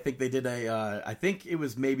one point, I think they did I think it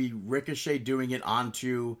was maybe Ricochet doing it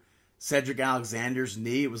onto Cedric Alexander's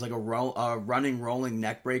knee. It was like a running, rolling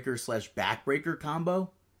neck breaker / backbreaker combo.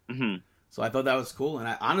 Mm-hmm. So I thought that was cool. And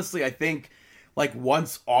I think like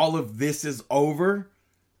once all of this is over,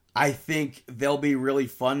 I think they'll be really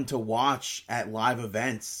fun to watch at live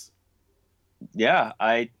events. Yeah,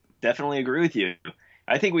 I definitely agree with you.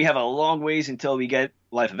 I think we have a long ways until we get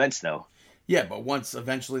live events, though. Yeah, but once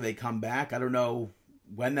eventually they come back, I don't know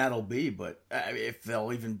when that'll be, but if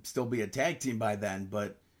they'll even still be a tag team by then.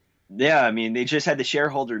 But yeah, I mean, they just had the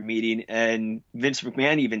shareholder meeting, and Vince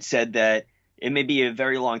McMahon even said that it may be a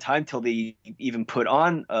very long time till they even put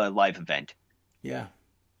on a live event. Yeah.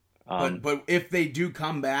 But if they do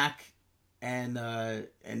come back and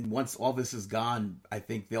once all this is gone, I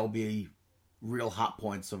think they'll be real hot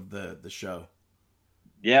points of the show.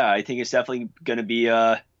 Yeah, I think it's definitely going to be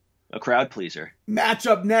a crowd pleaser. Match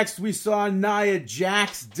up next, we saw Nia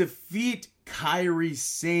Jax defeat Kairi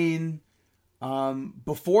Sane.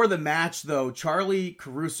 Before the match, though, Charlie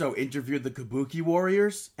Caruso interviewed the Kabuki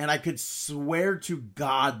Warriors, and I could swear to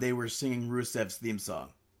God they were singing Rusev's theme song.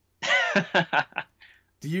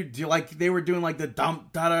 Do you like they were doing like the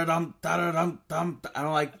dump da da dum da da dum dum?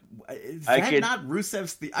 I'm like, is that not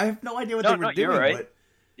Rusev's theme? I have no idea what they were doing. You're right. But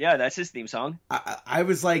yeah, that's his theme song. I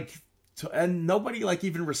was like, and nobody like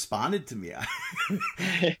even responded to me.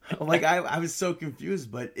 Like I was so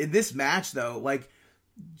confused. But in this match though, like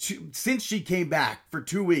since she came back for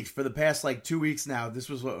 2 weeks, for the past like 2 weeks now, this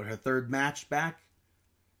was what, her third match back.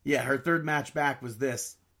 Yeah, her third match back was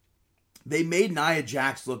this. They made Nia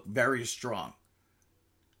Jax look very strong.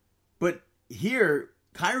 But here,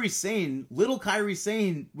 little Kairi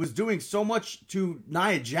Sane was doing so much to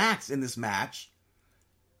Nia Jax in this match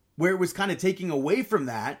where it was kind of taking away from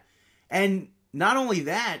that. And not only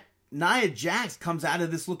that, Nia Jax comes out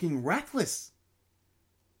of this looking reckless.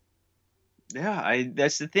 Yeah,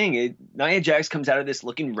 that's the thing. Nia Jax comes out of this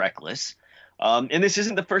looking reckless. And this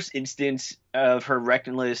isn't the first instance of her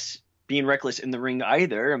being reckless in the ring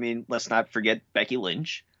either. I mean, let's not forget Becky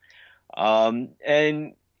Lynch.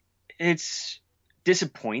 And it's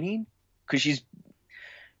disappointing because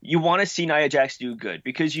you want to see Nia Jax do good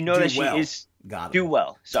because you know that she is do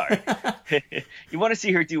well. Sorry. You want to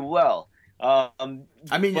see her do well. I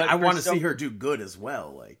mean, I want to see her do good as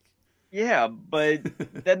well. Like, yeah, but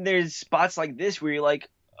then there's spots like this where you're like,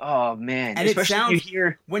 oh man, and especially it sounds, you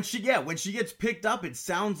hear when she gets picked up, it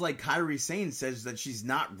sounds like Kairi Sane says that she's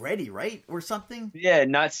not ready, right, or something. Yeah,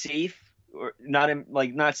 not safe, or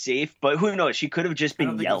not safe. But who knows? She could have just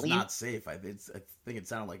been yelling. It was not safe. I think it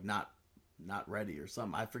sounded like not ready or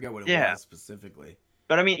something. I forget what it was specifically.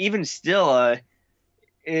 But I mean, even still,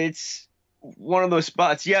 it's one of those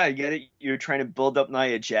spots. Yeah, I get it. You're trying to build up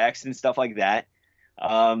Nia Jax and stuff like that.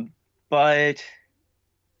 But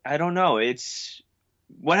I don't know.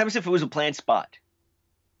 What happens if it was a planned spot?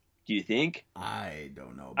 Do you think? I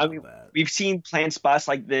don't know about that. We've seen planned spots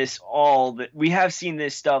like this we have seen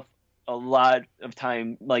this stuff a lot of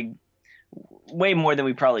time, like way more than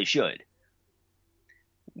we probably should,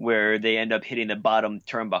 where they end up hitting the bottom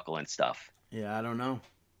turnbuckle and stuff. Yeah, I don't know.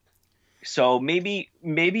 So maybe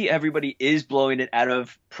everybody is blowing it out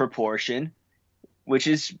of proportion, which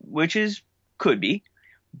is could be.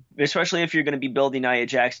 Especially if you're going to be building Nia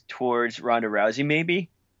Jax towards Ronda Rousey, maybe.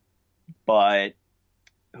 But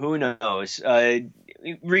who knows?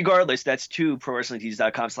 Regardless, that's to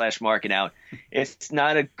ProWrestlingTees.com/Markin Out. It's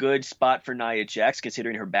not a good spot for Nia Jax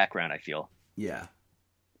considering her background, I feel. Yeah.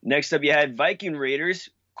 Next up, you had Viking Raiders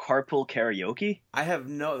Carpool Karaoke. I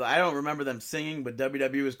don't remember them singing, but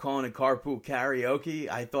WWE was calling it Carpool Karaoke.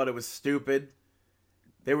 I thought it was stupid.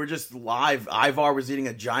 They were just live. Ivar was eating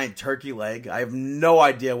a giant turkey leg. I have no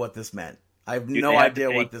idea what this meant. I have no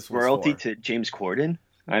idea what this was royalty for. To James Corden?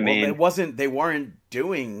 They weren't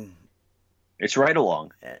doing... It's right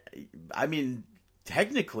along. I mean,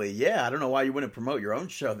 technically, yeah. I don't know why you wouldn't promote your own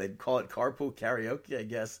show. They'd call it Carpool Karaoke, I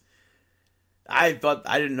guess.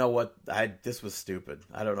 This was stupid.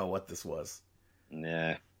 I don't know what this was.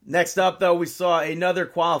 Yeah. Next up, though, we saw another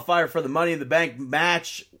qualifier for the Money in the Bank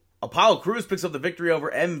match. Apollo Crews picks up the victory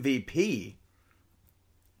over MVP.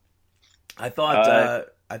 I thought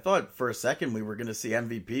for a second we were going to see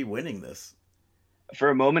MVP winning this.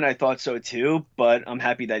 For a moment, I thought so too, but I'm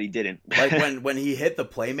happy that he didn't. Like when he hit the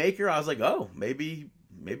playmaker, I was like, oh, maybe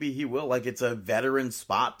he will. Like it's a veteran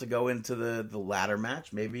spot to go into the ladder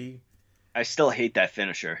match. Maybe. I still hate that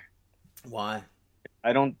finisher. Why?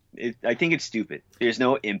 I think it's stupid. There's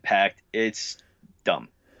no impact. It's dumb.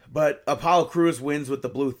 But Apollo Crews wins with the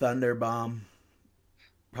Blue Thunder Bomb.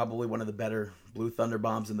 Probably one of the better Blue Thunder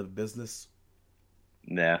Bombs in the business.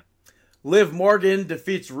 Yeah. Liv Morgan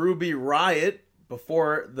defeats Ruby Riott.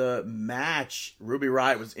 Before the match, Ruby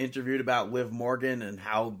Riott was interviewed about Liv Morgan and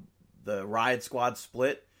how the Riott Squad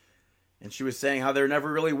split. And she was saying how there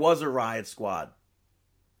never really was a Riott Squad.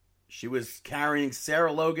 She was carrying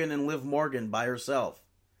Sarah Logan and Liv Morgan by herself.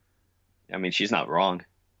 I mean, she's not wrong.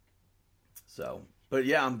 So... But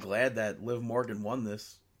yeah, I'm glad that Liv Morgan won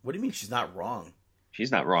this. What do you mean she's not wrong? She's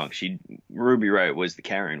not wrong. Ruby Riott was the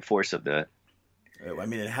carrying force of the... I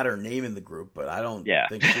mean, it had her name in the group, but I don't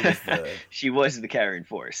think she was the... She was the carrying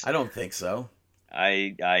force. I don't think so.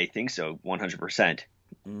 I think so, 100%.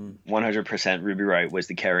 100% Ruby Riott was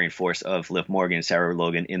the carrying force of Liv Morgan and Sarah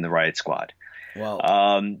Logan in the Riott Squad. Well,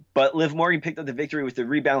 but Liv Morgan picked up the victory with the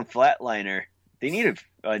rebound flatliner. They need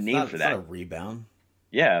a name for that. It's not a rebound.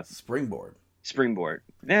 Yeah. Springboard.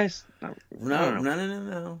 Yes. No.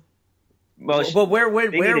 Well, but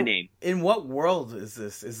where need a name. In what world is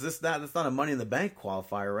this? Is this not? That's not a Money in the Bank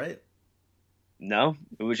qualifier, right? No,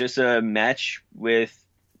 it was just a match with,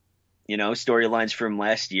 storylines from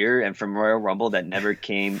last year and from Royal Rumble that never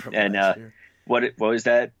came. And what was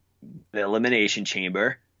that? The Elimination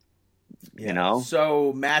Chamber. You know?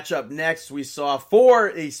 So, matchup next, we saw for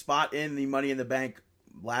a spot in the Money in the Bank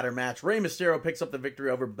ladder match, Rey Mysterio picks up the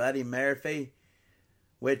victory over Buddy Murphy,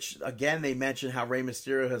 which, again, they mentioned how Rey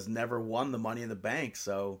Mysterio has never won the Money in the Bank,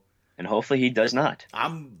 so... And hopefully he does not.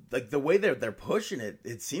 I'm like the way they're pushing it,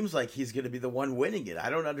 it seems like he's going to be the one winning it. I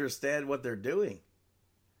don't understand what they're doing.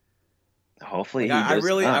 Hopefully like, he does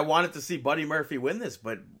not. I wanted to see Buddy Murphy win this,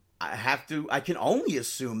 but I can only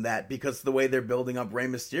assume that because the way they're building up Rey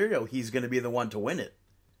Mysterio, he's going to be the one to win it.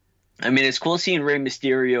 I mean, it's cool seeing Rey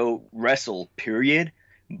Mysterio wrestle, period,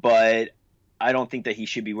 but I don't think that he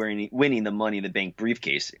should be winning the Money in the Bank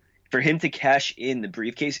briefcase. For him to cash in the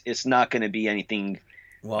briefcase, it's not going to be anything.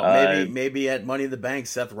 Well, maybe at Money in the Bank,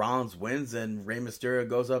 Seth Rollins wins and Rey Mysterio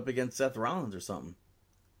goes up against Seth Rollins or something.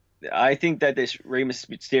 I think that this Rey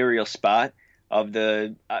Mysterio spot of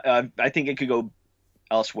the, I think it could go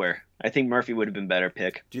elsewhere. I think Murphy would have been better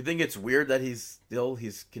pick. Do you think it's weird that he's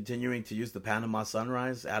continuing to use the Panama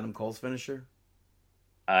Sunrise, Adam Cole's finisher?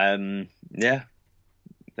 Yeah,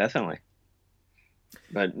 definitely.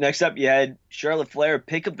 But next up, you had Charlotte Flair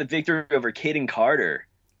pick up the victory over Kaden Carter.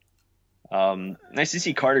 Nice to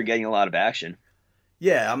see Carter getting a lot of action.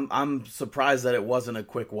 Yeah, I'm surprised that it wasn't a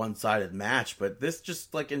quick one-sided match, but this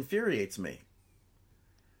just like infuriates me.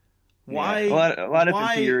 Why? Yeah, a lot of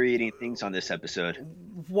infuriating things on this episode.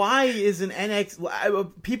 Why is an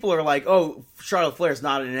NXT? People are like, "Oh, Charlotte Flair's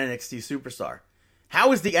not an NXT superstar."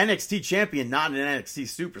 How is the NXT champion not an NXT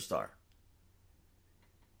superstar?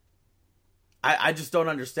 I just don't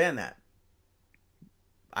understand that.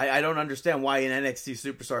 I don't understand why an NXT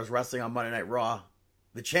superstar is wrestling on Monday Night Raw.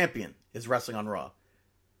 The champion is wrestling on Raw.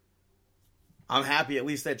 I'm happy at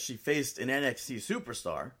least that she faced an NXT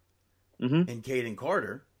superstar in Kaden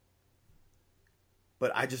Carter.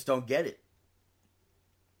 But I just don't get it.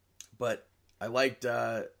 But I liked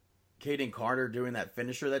Kaden Carter doing that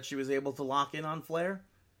finisher that she was able to lock in on Flair.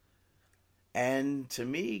 And to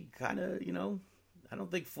me, kind of, I don't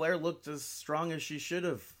think Flair looked as strong as she should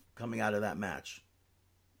have coming out of that match.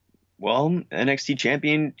 Well, NXT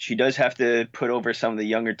champion, she does have to put over some of the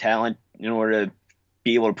younger talent in order to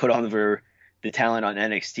be able to put over the talent on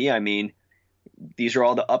NXT. I mean, these are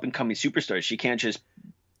all the up-and-coming superstars. She can't just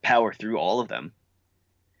power through all of them.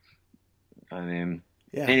 I mean,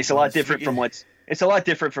 yeah, and it's a lot different from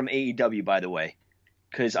AEW, by the way,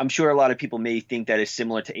 because I'm sure a lot of people may think that it's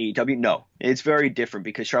similar to AEW. No, it's very different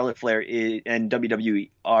because Charlotte Flair and WWE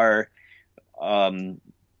are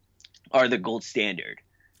the gold standard.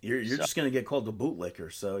 You're just going to get called a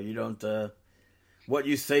bootlicker, so you don't. What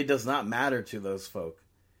you say does not matter to those folk.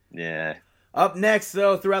 Yeah. Up next,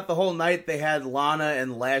 though, throughout the whole night, they had Lana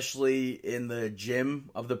and Lashley in the gym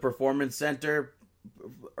of the Performance Center.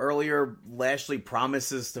 Earlier, Lashley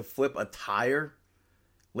promises to flip a tire.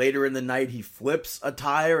 Later in the night, he flips a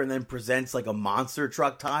tire and then presents like a monster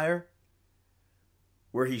truck tire,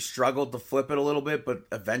 where he struggled to flip it a little bit, but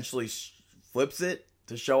eventually flips it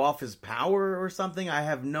to show off his power or something. I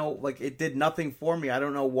have it did nothing for me. I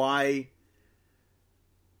don't know why.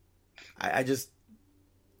 I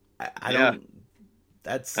don't.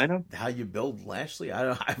 That's how you build Lashley.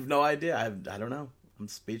 I have no idea. I don't know. I'm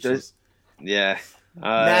speechless. Yeah.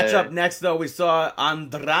 Match up next, though, we saw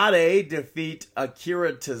Andrade defeat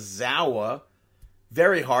Akira Tozawa.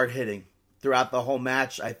 Very hard hitting throughout the whole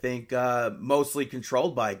match. I think mostly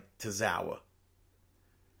controlled by Tozawa.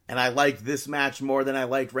 And I liked this match more than I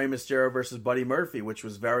liked Rey Mysterio versus Buddy Murphy, which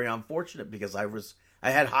was very unfortunate because I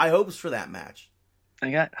had high hopes for that match.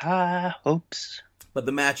 I got high hopes. But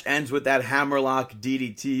the match ends with that hammerlock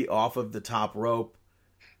DDT off of the top rope.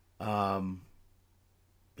 Yeah.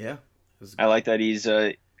 I like that he's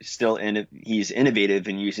he's innovative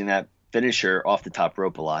in using that finisher off the top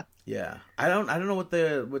rope a lot. Yeah. I don't know what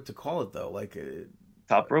to call it though. Like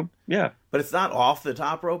top rope? Yeah. But it's not off the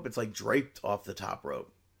top rope, it's like draped off the top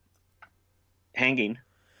rope. Hanging.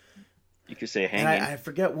 You could say hanging. And I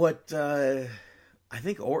forget what I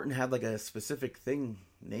think Orton had like a specific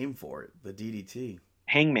name for it, the DDT.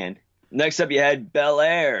 Hangman. Next up, you had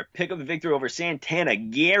Belair pick up the victory over Santana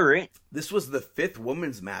Garrett. This was the 5th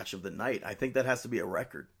women's match of the night. I think that has to be a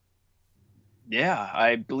record. Yeah,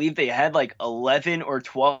 I believe they had like 11 or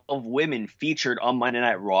 12 women featured on Monday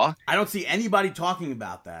Night Raw. I don't see anybody talking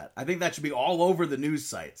about that. I think that should be all over the news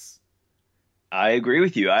sites. I agree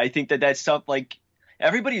with you. I think that stuff, like,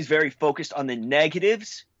 everybody's very focused on the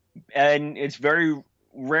negatives, and it's very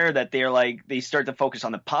rare that they start to focus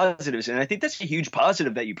on the positives, and I think that's a huge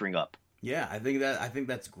positive that you bring up. Yeah, I think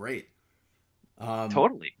that's great.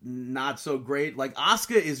 Totally. Not so great. Like,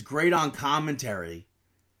 Asuka is great on commentary,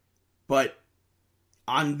 but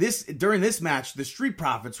during this match, the Street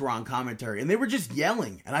Profits were on commentary, and they were just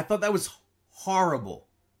yelling, and I thought that was horrible.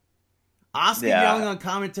 Asuka yelling on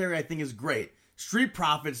commentary, I think, is great. Street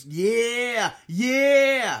Profits, yeah,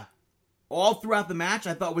 all throughout the match,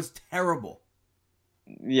 I thought was terrible.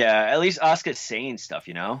 Yeah, at least Asuka's saying stuff,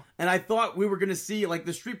 you know? And I thought we were going to see, like,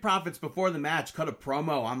 the Street Profits before the match cut a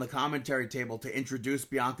promo on the commentary table to introduce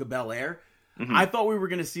Bianca Belair. Mm-hmm. I thought we were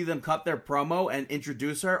going to see them cut their promo and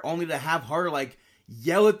introduce her, only to have her, like,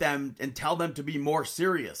 yell at them and tell them to be more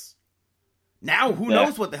serious. Now, who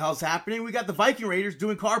knows what the hell's happening? We got the Viking Raiders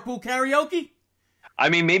doing carpool karaoke. I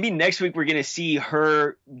mean, maybe next week we're going to see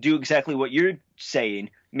her do exactly what you're saying.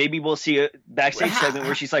 Maybe we'll see a backstage segment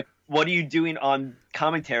where she's like, what are you doing on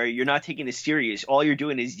commentary? You're not taking this serious. All you're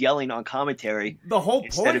doing is yelling on commentary. The whole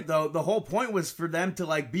point was for them to,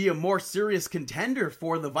 like, be a more serious contender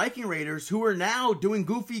for the Viking Raiders, who are now doing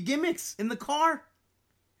goofy gimmicks in the car.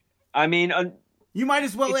 I mean, you might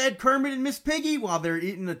as well add Kermit and Miss Piggy while they're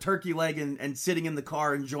eating a turkey leg and sitting in the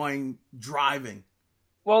car enjoying driving.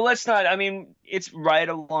 Well, let's not. I mean, it's ride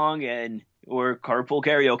along or carpool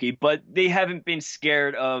karaoke, but they haven't been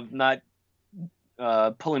scared of not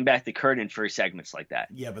pulling back the curtain for segments like that.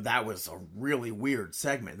 Yeah, but that was a really weird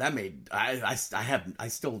segment. That made I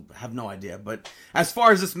still have no idea. But as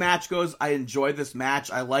far as this match goes, I enjoyed this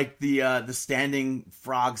match. I liked the standing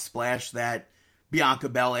frog splash that Bianca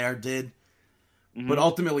Belair did. Mm-hmm. But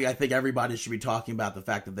ultimately, I think everybody should be talking about the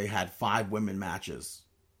fact that they had 5 women's matches.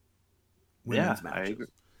 I agree.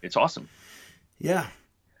 It's awesome. Yeah.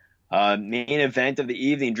 Main event of the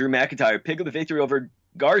evening: Drew McIntyre pick up the victory over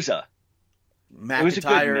Garza. It was a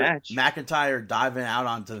good match. McIntyre diving out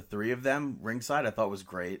onto the 3 of them ringside, I thought was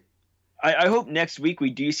great. I hope next week we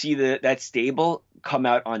do see that stable come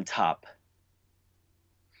out on top.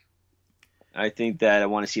 I think that I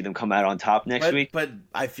want to see them come out on top next week. But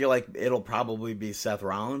I feel like it'll probably be Seth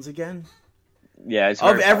Rollins again. Yeah, it's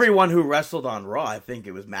of everyone who wrestled on Raw, I think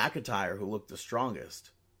it was McIntyre who looked the strongest.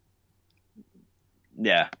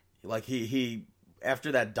 Yeah. Like he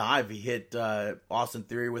after that dive, he hit Austin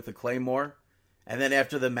Theory with a Claymore. And then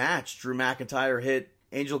after the match, Drew McIntyre hit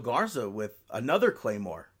Angel Garza with another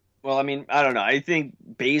Claymore. Well, I mean, I don't know. I think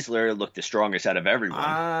Baszler looked the strongest out of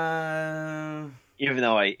everyone. Even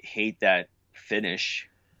though I hate that finish,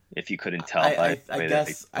 if you couldn't tell. I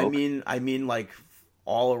guess, I mean, like,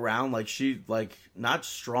 all around, like, she, like, not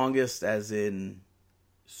strongest as in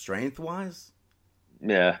strength-wise.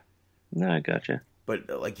 Yeah. No, I gotcha. But,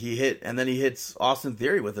 like, he hits Austin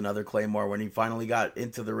Theory with another Claymore when he finally got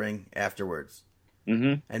into the ring afterwards.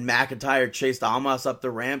 Mm-hmm. And McIntyre chased Almas up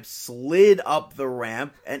the ramp, slid up the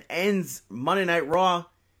ramp, and ends Monday Night Raw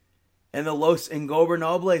in the Los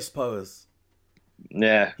Ingobernables pose.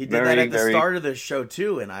 Yeah. He did that at the start of the show,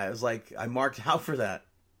 too, and I was like, I marked out for that.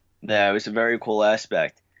 Yeah, it was a very cool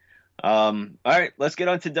aspect. All right, let's get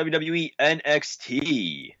on to WWE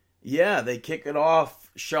NXT. Yeah, they kick it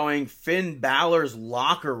off showing Finn Balor's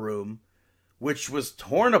locker room, which was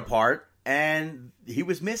torn apart, and he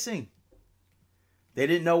was missing. They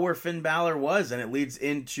didn't know where Finn Balor was, and it leads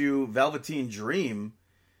into Velveteen Dream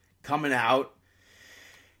coming out,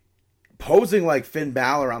 posing like Finn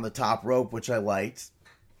Balor on the top rope, which I liked.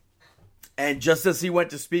 And just as he went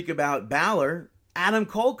to speak about Balor, Adam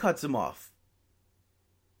Cole cuts him off.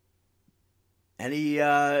 And he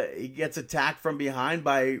gets attacked from behind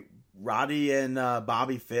by Roddy and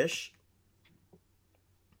Bobby Fish.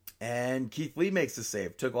 And Keith Lee makes the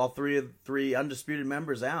save. Took all three Undisputed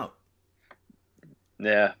members out.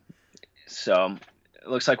 Yeah. So it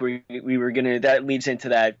looks like we were going to... That leads into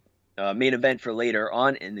that main event for later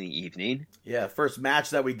on in the evening. Yeah, first match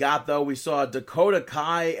that we got, though, we saw Dakota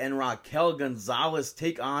Kai and Raquel Gonzalez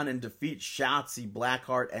take on and defeat Shotzi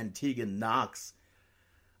Blackheart and Tegan Nox.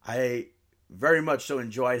 I very much so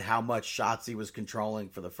enjoyed how much Shotzi was controlling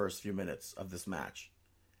for the first few minutes of this match.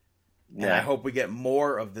 Yeah. And I hope we get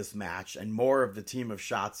more of this match and more of the team of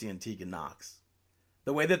Shotzi and Tegan Nox.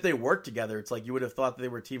 The way that they work together, it's like you would have thought that they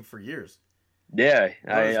were a team for years. Yeah,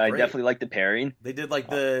 I definitely like the pairing. They did like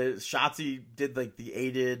Shotzi did like the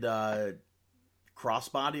aided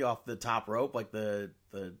crossbody off the top rope, like the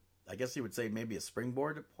I guess you would say maybe a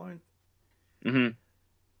springboard at point. Mm-hmm.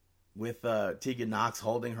 With Tegan Nox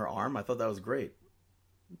holding her arm. I thought that was great.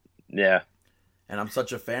 Yeah. And I'm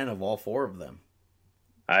such a fan of all 4 of them.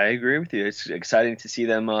 I agree with you. It's exciting to see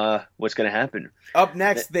them, what's going to happen. Up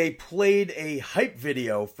next, they played a hype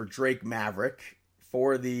video for Drake Maverick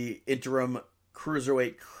for the interim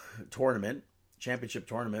Cruiserweight tournament, championship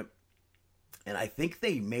tournament. And I think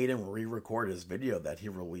they made him re-record his video that he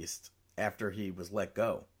released after he was let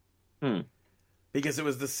go. Hmm. Because it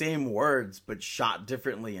was the same words, but shot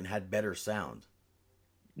differently and had better sound.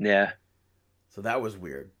 Yeah. So that was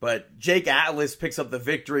weird. But Jake Atlas picks up the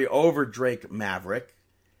victory over Drake Maverick.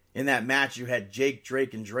 In that match, you had Jake,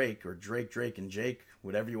 Drake, and Drake, or Drake, Drake, and Jake,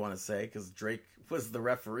 whatever you want to say, because Drake was the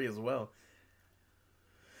referee as well.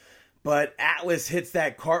 But Atlas hits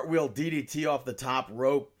that cartwheel DDT off the top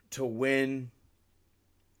rope to win.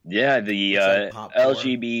 Yeah, the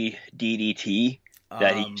LGB DDT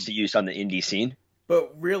that he used to use on the indie scene.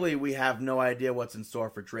 But really, we have no idea what's in store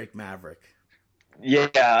for Drake Maverick. Yeah,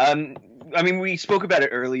 I mean, we spoke about it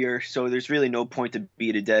earlier, so there's really no point to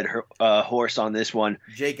beat a dead horse on this one.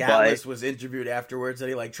 Jake Atlas was interviewed afterwards,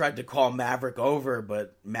 and he tried to call Maverick over,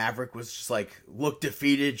 but Maverick was just looked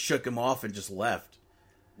defeated, shook him off, and just left.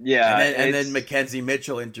 Yeah, and then Mackenzie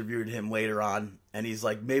Mitchell interviewed him later on, and he's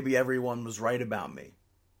like, maybe everyone was right about me.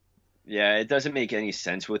 Yeah, it doesn't make any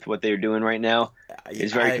sense with what they're doing right now.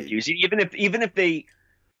 It's very confusing. Even if they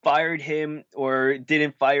fired him or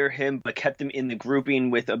didn't fire him, but kept him in the grouping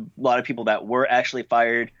with a lot of people that were actually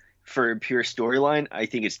fired for pure storyline, I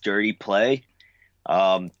think it's dirty play.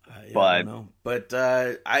 I don't know. But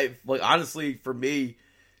honestly, for me,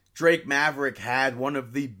 Drake Maverick had one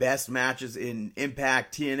of the best matches in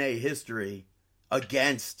Impact TNA history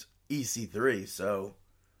against EC3. So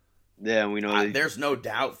yeah, we know there's no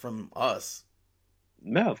doubt from us.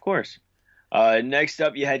 No, of course. Next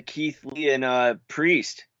up, you had Keith Lee and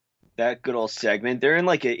Priest. That good old segment. They're in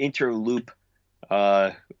an interloop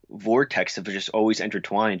vortex of just always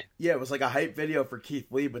intertwined. Yeah, it was like a hype video for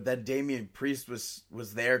Keith Lee, but then Damian Priest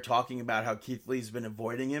was there talking about how Keith Lee's been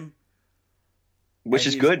avoiding him. Which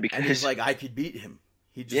is good because he's like, I could beat him.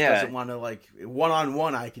 He just doesn't want to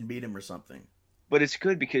one-on-one I can beat him or something. But it's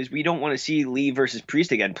good because we don't want to see Lee versus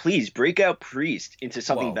Priest again. Please break out Priest into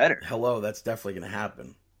something better. Hello, that's definitely going to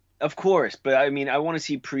happen. Of course, but I mean, I want to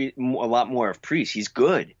see a lot more of Priest. He's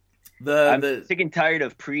good. I'm sick and tired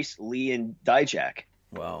of Priest, Lee, and Dijak.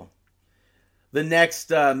 Well, the next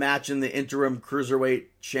match in the interim Cruiserweight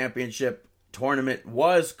Championship tournament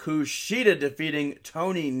was Kushida defeating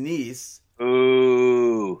Tony Nese.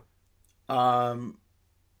 Ooh. But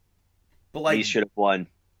Nese should have won.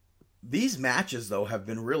 These matches, though, have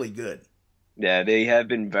been really good. Yeah, they have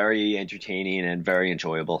been very entertaining and very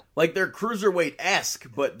enjoyable. They're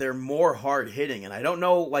cruiserweight-esque, but they're more hard-hitting. And I don't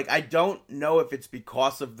know, if it's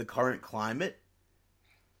because of the current climate,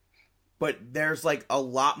 but there's, a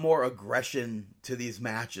lot more aggression to these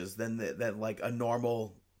matches than a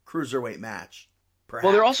normal cruiserweight match. Perhaps.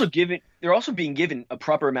 Well, they're also being given a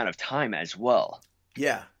proper amount of time as well.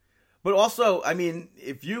 Yeah. But also, I mean,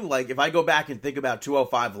 if I go back and think about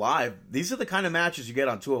 205 Live, these are the kind of matches you get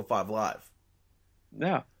on 205 Live.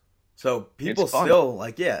 Yeah. So people still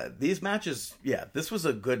these matches, this was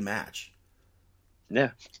a good match.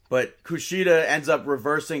 Yeah. But Kushida ends up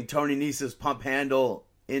reversing Tony Nese's pump handle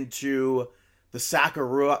into the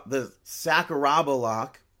Sakuraba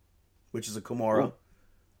lock, which is a Kimura.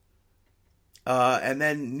 And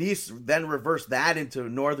then Nese then reversed that into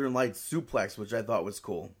Northern Lights suplex, which I thought was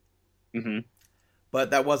cool. Mm-hmm.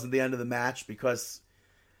 But that wasn't the end of the match because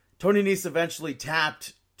Tony Nese eventually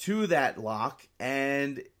tapped to that lock,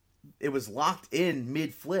 and it was locked in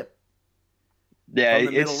mid-flip. Yeah,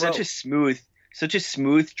 it's such a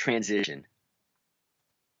smooth transition.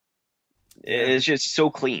 Yeah. It's just so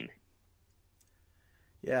clean.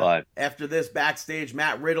 Yeah. But after this, backstage,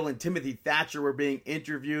 Matt Riddle and Timothy Thatcher were being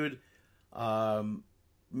interviewed.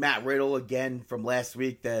 Matt Riddle, again, from last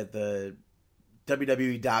week, the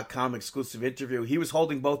WWE.com exclusive interview, he was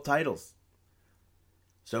holding both titles.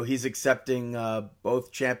 So he's accepting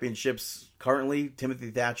both championships currently.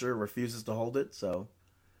 Timothy Thatcher refuses to hold it,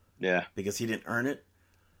 because he didn't earn it.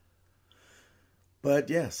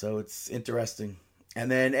 But yeah, so it's interesting. And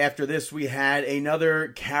then after this, we had another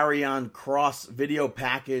Carry-On Cross video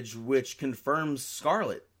package, which confirms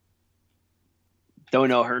Scarlett. Don't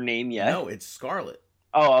know her name yet. No, it's Scarlett.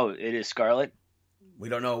 Oh, it is Scarlett? We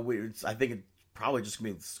don't know. I think it's probably just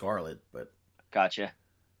going to be Scarlett, but... Gotcha.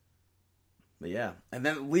 But yeah. And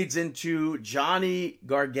then it leads into Johnny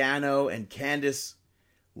Gargano and Candice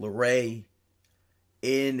LeRae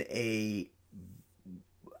in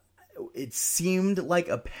it seemed like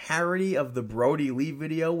a parody of the Brody Lee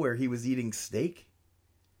video where he was eating steak.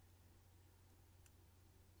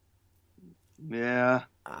 Yeah.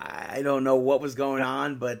 I don't know what was going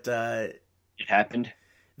on, but... it happened.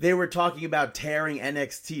 They were talking about tearing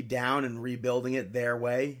NXT down and rebuilding it their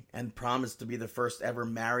way, and promised to be the first ever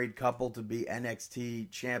married couple to be NXT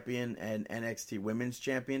champion and NXT women's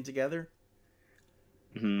champion together.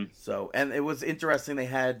 Mm-hmm. So, and it was interesting.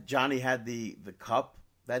 Johnny had the cup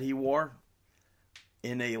that he wore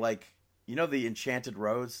in a the Enchanted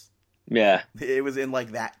Rose. Yeah, it was in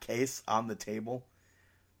that case on the table.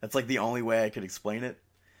 That's like the only way I could explain it.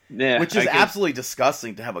 Yeah, Which is absolutely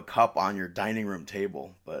disgusting to have a cup on your dining room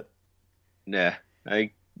table, but yeah,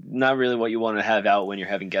 not really what you want to have out when you're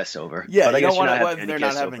having guests over. yeah, but I you guess don't you're want not to. having They're any not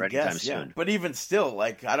guests over having anytime guests. Yeah, soon. but even still,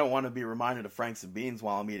 like I don't want to be reminded of Franks and Beans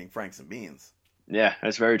while I'm eating Franks and Beans. Yeah,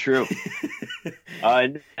 that's very true.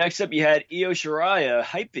 Next up, you had Io Shirai, a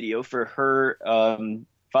hype video for her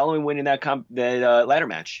following winning that ladder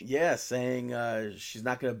match. Yeah, saying she's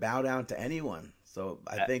not going to bow down to anyone. So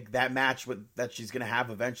I think that match that she's going to have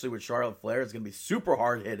eventually with Charlotte Flair is going to be super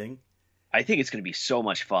hard hitting. I think it's going to be so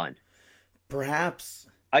much fun. Perhaps.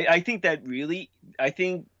 I think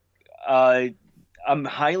I'm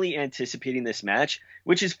highly anticipating this match,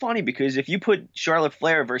 which is funny because if you put Charlotte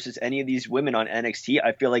Flair versus any of these women on NXT,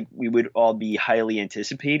 I feel like we would all be highly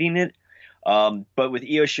anticipating it. But with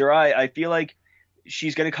Io Shirai, I feel like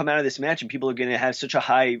she's going to come out of this match and people are going to have such a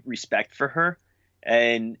high respect for her.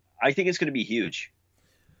 And I think it's going to be huge.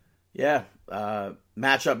 Yeah.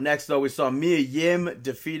 Match up next, though, we saw Mia Yim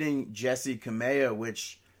defeating Jessie Kamea,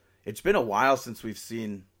 which it's been a while since we've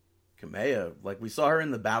seen Kamea. Like, we saw her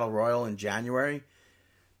in the Battle Royal in January.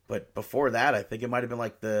 But before that, I think it might have been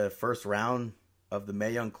like the first round of the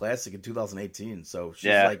Mae Young Classic in 2018. So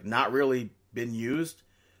she's like not really been used.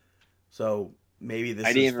 So maybe this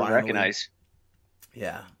I didn't even recognize.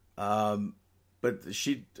 Yeah. But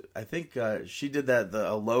I think she did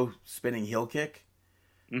a low spinning heel kick,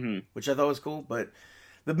 which I thought was cool. But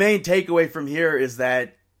the main takeaway from here is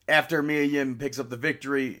that after Mia Yim picks up the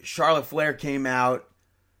victory, Charlotte Flair came out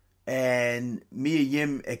and Mia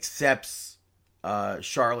Yim accepts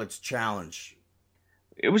Charlotte's challenge.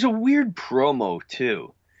 It was a weird promo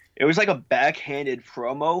too. It was like a backhanded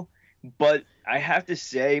promo, but I have to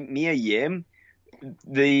say, Mia Yim,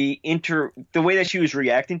 the way that she was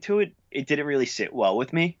reacting to it, it didn't really sit well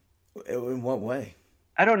with me. In what way?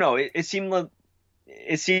 I don't know. It seemed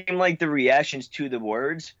like the reactions to the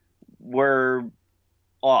words were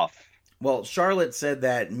off. Well, Charlotte said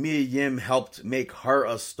that Mia Yim helped make her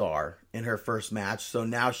a star in her first match, so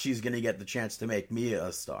now she's going to get the chance to make Mia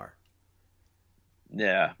a star.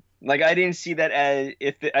 Yeah. Like, I didn't see that as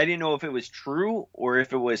I didn't know if it was true or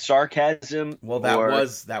if it was sarcasm. Well,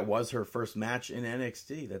 that was her first match in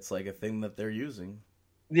NXT. That's like a thing that they're using.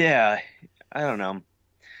 Yeah, I don't know.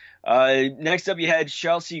 Next up, you had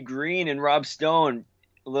Chelsea Green and Rob Stone.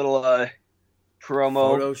 A little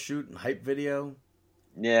promo. Photo shoot and hype video.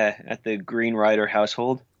 Yeah, at the Green Rider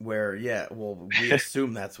household. Where, we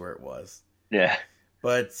assume that's where it was. Yeah.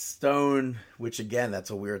 But Stone, which again, that's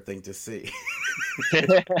a weird thing to see.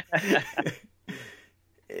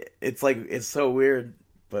 It's so weird,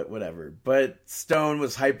 but whatever. But Stone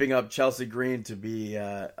was hyping up Chelsea Green to be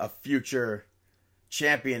a future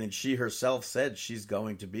champion, and she herself said she's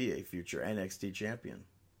going to be a future NXT champion.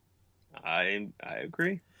 I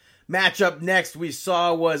agree. Match up next we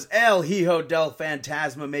saw was El Hijo del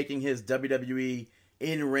Fantasma making his WWE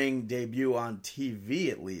in-ring debut on TV,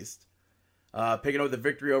 at least. Picking up the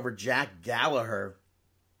victory over Jack Gallagher.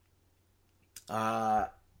 Phantasma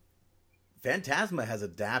has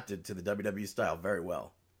adapted to the WWE style very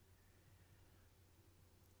well.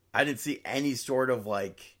 I didn't see any sort of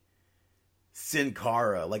like Sin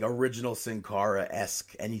Cara, like original Sin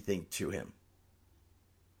Cara-esque anything to him.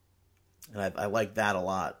 And I like that a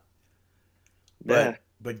lot.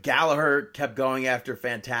 But Gallagher kept going after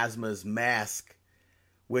Phantasma's mask,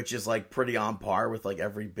 which is like pretty on par with like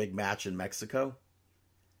every big match in Mexico.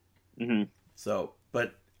 Mm-hmm. So,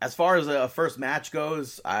 but as far as a first match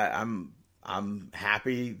goes, I'm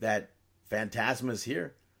happy that Phantasma's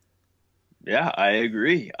here. Yeah, I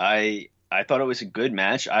agree. I thought it was a good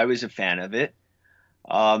match. I was a fan of it.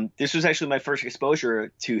 This was actually my first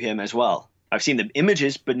exposure to him as well. I've seen the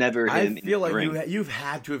images, but never him. I feel like you've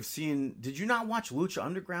had to have seen. Did you not watch Lucha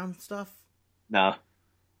Underground stuff? No.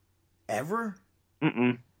 Ever?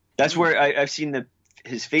 Mm-mm. That's where I've seen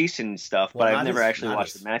his face and stuff, but I've never actually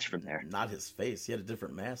watched the match from there. Not his face. He had a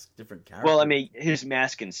different mask, different character. Well, I mean, his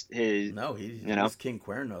mask and his... No, he was King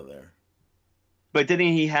Cuerno there. But didn't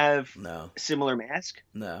he have a similar mask?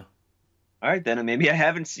 No. All right, then maybe I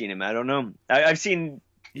haven't seen him. I don't know. I've seen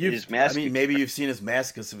his mask. I mean, maybe you've seen his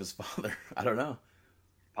mask because of his father. I don't know.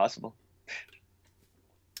 Possible.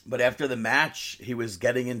 But after the match, he was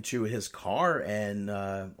getting into his car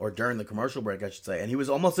or during the commercial break, I should say, and he was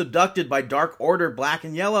almost abducted by Dark Order Black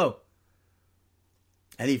and Yellow.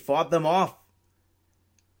 And he fought them off.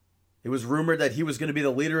 It was rumored that he was going to be the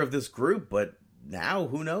leader of this group, but now,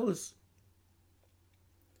 who knows?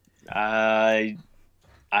 I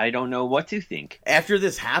don't know what to think. After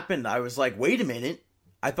this happened, I was like, wait a minute.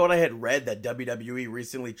 I thought I had read that WWE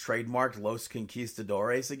recently trademarked Los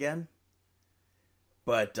Conquistadores again.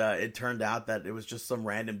 But it turned out that it was just some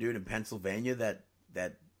random dude in Pennsylvania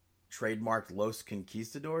that trademarked Los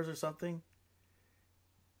Conquistadors or something.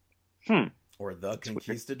 Or the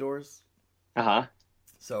Conquistadors. Uh-huh.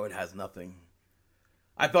 So it has nothing.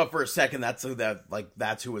 I thought for a second that's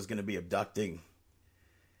who was going to be abducting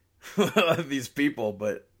these people,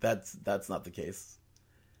 but that's not the case.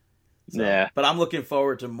 So, yeah. But I'm looking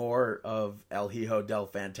forward to more of El Hijo del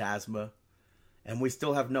Fantasma. And we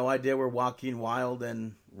still have no idea where Joaquin Wilde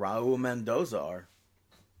and Raul Mendoza are.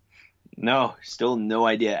 No, still no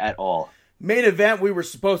idea at all. Main event, we were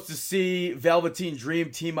supposed to see Velveteen Dream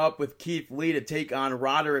team up with Keith Lee to take on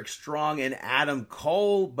Roderick Strong and Adam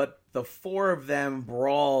Cole, but the four of them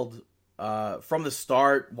brawled from the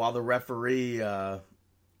start while the referee was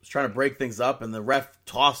trying to break things up, and the ref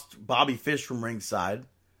tossed Bobby Fish from ringside.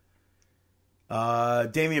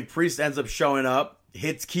 Damian Priest ends up showing up,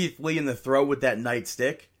 hits Keith Lee in the throat with that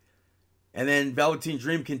nightstick, and then Velveteen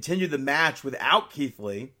Dream continued the match without Keith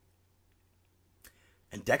Lee.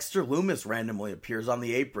 And Dexter Lumis randomly appears on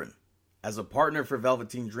the apron as a partner for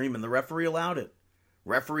Velveteen Dream, and the referee allowed it.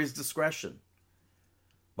 Referee's discretion.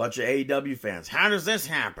 Bunch of AEW fans. How does this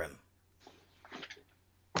happen?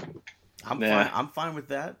 I'm fine with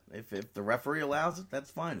that. If the referee allows it,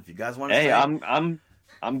 that's fine. If you guys want to say,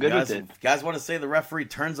 I'm good with it. If you guys want to say the referee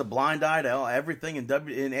turns a blind eye to everything in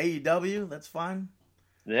AEW, that's fine.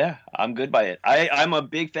 Yeah, I'm good by it. I'm a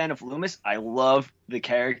big fan of Lumis. I love the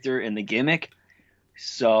character and the gimmick.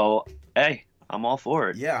 So, hey, I'm all for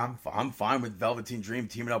it. Yeah, I'm fine with Velveteen Dream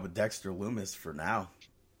teaming up with Dexter Lumis for now.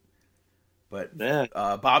 But yeah.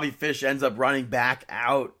 Bobby Fish ends up running back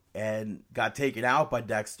out and got taken out by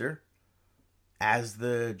Dexter as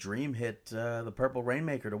the Dream hit the Purple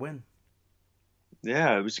Rainmaker to win.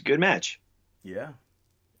 Yeah, it was a good match. Yeah.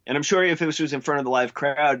 And I'm sure if this was in front of the live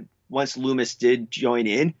crowd, once Lumis did join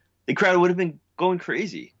in, the crowd would have been going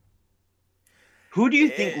crazy. Who do you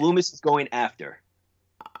think Lumis is going after?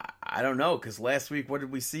 I don't know, because last week, what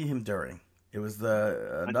did we see him during? It was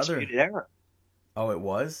the another. Undisputed Era. Oh, it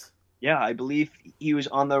was? Yeah, I believe he was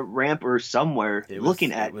on the ramp or somewhere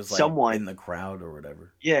looking at someone. In the crowd or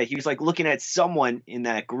whatever. Yeah, he was like looking at someone in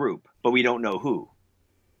that group, but we don't know who.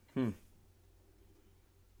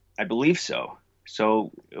 I believe so.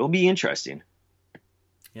 So it'll be interesting.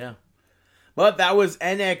 Yeah. But that was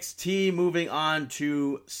NXT. Moving on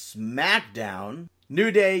to SmackDown. New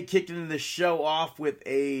Day kicked into the show off with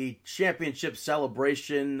a championship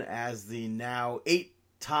celebration as the now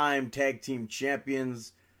 8-time tag team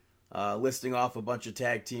champions, listing off a bunch of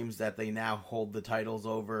tag teams that they now hold the titles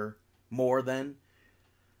over more than.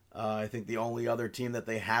 I think the only other team that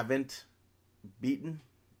they haven't beaten,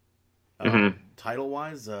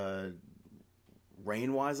 title-wise,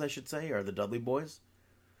 reign-wise, I should say, are the Dudley Boys.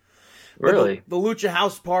 Really? The Lucha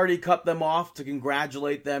House Party cut them off to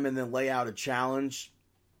congratulate them and then lay out a challenge.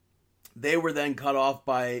 They were then cut off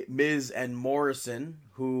by Miz and Morrison,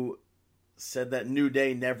 who said that New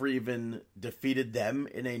Day never even defeated them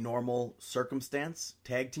in a normal circumstance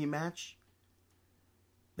tag team match.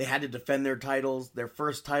 They had to defend their titles. Their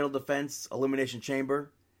first title defense, Elimination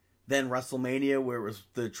Chamber. Then WrestleMania, where it was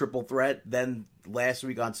the triple threat. Then last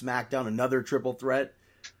week on SmackDown, another triple threat.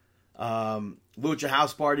 Lucha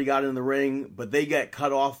House Party got in the ring, but they get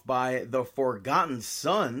cut off by the Forgotten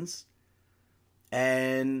Sons.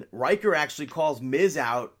 And Riker actually calls Miz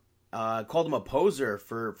out, called him a poser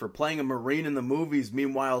for playing a Marine in the movies.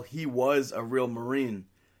 Meanwhile, he was a real Marine.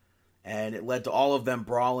 And it led to all of them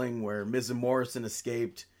brawling where Miz and Morrison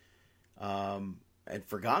escaped. And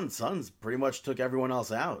Forgotten Sons pretty much took everyone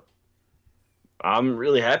else out. I'm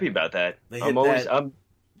really happy about that. They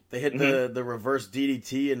hit the reverse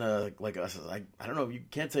DDT and I don't know, you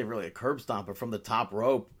can't say really a curb stomp, but from the top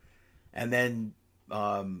rope, and then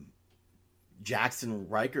Jackson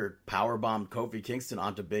Riker powerbombed Kofi Kingston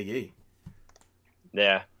onto Big E.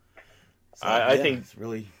 Yeah, so, I think it's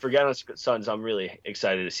really Forgotten Sons. I'm really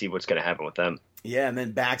excited to see what's going to happen with them. Yeah, and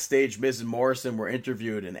then backstage, Miz and Morrison were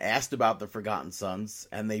interviewed and asked about the Forgotten Sons,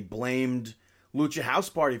 and they blamed Lucha House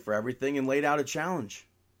Party for everything and laid out a challenge.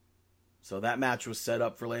 So that match was set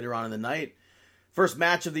up for later on in the night. First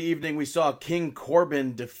match of the evening, we saw King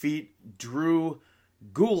Corbin defeat Drew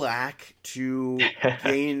Gulak to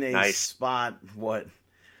gain a nice spot. What?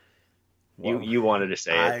 You wanted to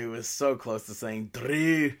say it. I was so close to saying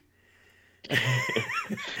Drew. You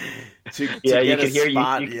could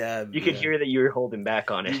hear that you were holding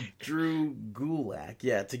back on it. Drew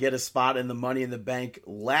Gulak, to get a spot in the Money in the Bank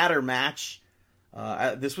ladder match.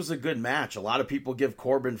 This was a good match. A lot of people give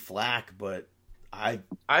Corbin flack, but I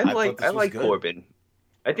like Corbin.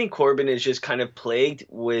 I think Corbin is just kind of plagued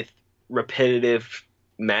with repetitive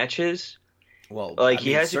matches. Well, Like I he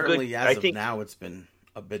mean, has a certainly good. as I of think now, it's been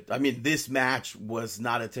a bit. I mean, this match was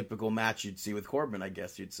not a typical match you'd see with Corbin. I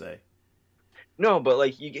guess you'd say. no, but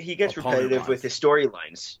like he gets repetitive with Opponent-wise. his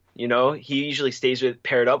storylines. You know, he usually stays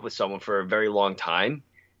paired up with someone for a very long time,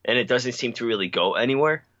 and it doesn't seem to really go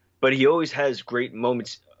anywhere. But he always has great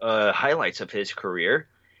moments, highlights of his career.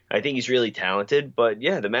 I think he's really talented. But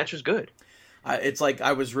yeah, the match was good. It's like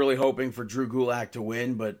I was really hoping for Drew Gulak to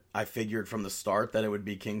win, but I figured from the start that it would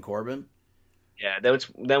be King Corbin. Yeah,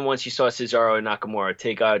 then once you saw Cesaro and Nakamura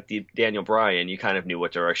take out Daniel Bryan, you kind of knew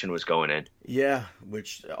what direction was going in. Yeah,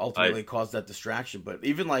 which ultimately caused that distraction. But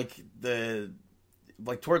even like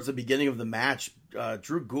towards the beginning of the match,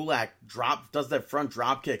 Drew Gulak does that front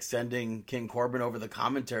drop kick, sending King Corbin over the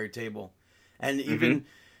commentary table, and even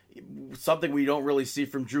something we don't really see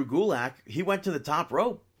from Drew Gulak, he went to the top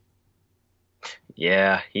rope.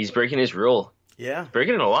 Yeah, he's breaking his rule. Yeah,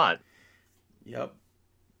 Breaking it a lot. yep.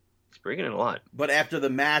 He's breaking it a lot. But after the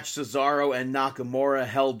match, Cesaro and Nakamura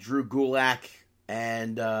held Drew Gulak,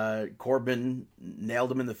 and Corbin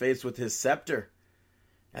nailed him in the face with his scepter.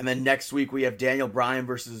 And then next week we have Daniel Bryan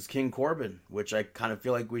versus King Corbin, which I kind of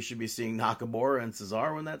feel like we should be seeing Nakamura and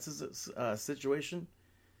Cesaro in that situation.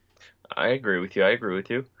 I agree with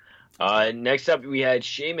you. Next up, we had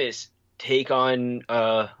Sheamus take on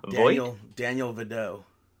Void. Daniel Vidot.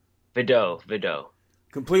 Vidot.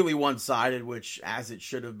 Completely one-sided, which as it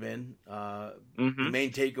should have been. The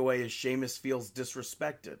main takeaway is Sheamus feels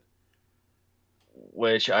disrespected.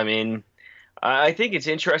 Which, I mean, I think it's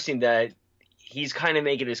interesting that he's kind of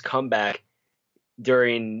making his comeback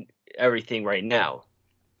during everything right now.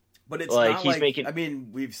 But it's like not he's like, making. I mean,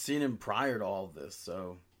 we've seen him prior to all of this,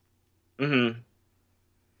 so.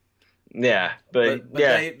 Yeah, but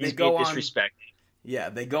yeah, he's being disrespected. Yeah,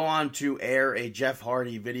 they go on to air a Jeff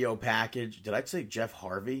Hardy video package. Did I say Jeff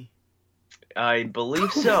Harvey? I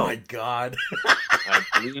believe so. Oh my God. I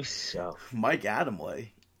believe so. Mike Adamle.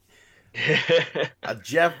 A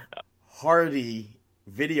Jeff Hardy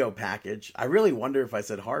video package. I really wonder if I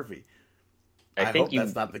said Harvey. I hope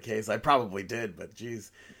that's not the case. I probably did, but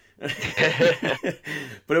geez.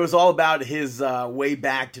 But it was all about his way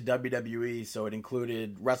back to WWE. So it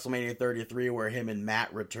included WrestleMania 33, where him and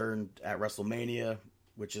Matt returned at WrestleMania,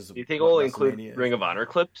 which is. Do you think it'll include Ring of Honor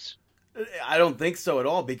clips? I don't think so at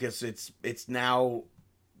all, because it's now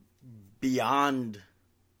beyond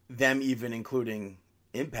them even including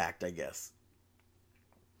Impact, I guess.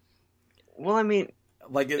 Well, I mean,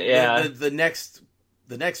 like the next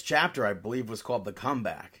chapter, I believe, was called The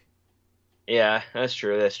Comeback. Yeah, that's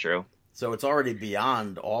true. So it's already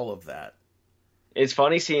beyond all of that. It's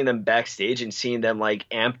funny seeing them backstage and seeing them like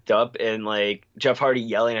amped up and like Jeff Hardy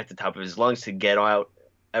yelling at the top of his lungs to get out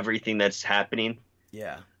everything that's happening.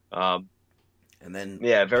 Yeah. And then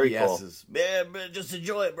very PS cool. Yeah, just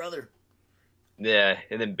enjoy it, brother. Yeah,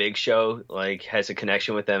 and then Big Show like has a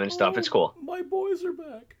connection with them and stuff. It's cool. My boys are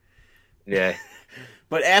back. Yeah.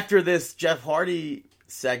 But after this Jeff Hardy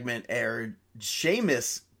segment aired,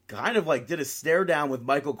 Sheamus kind of like did a stare down with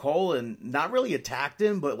Michael Cole and not really attacked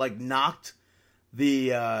him, but like knocked the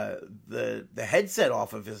headset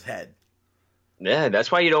off of his head. Yeah,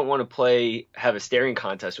 that's why you don't want to have a staring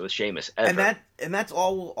contest with Sheamus ever. And that's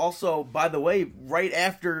all. Also, by the way, right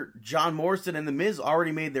after John Morrison and The Miz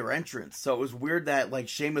already made their entrance, so it was weird that like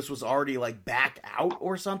Sheamus was already like back out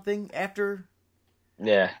or something after.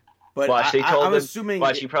 Yeah, but watch, they told I'm him, assuming.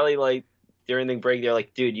 Watch, he probably like during the break, they're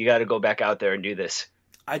like, "Dude, you got to go back out there and do this."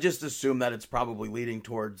 I just assume that it's probably leading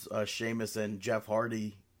towards Sheamus and Jeff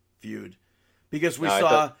Hardy feud, because we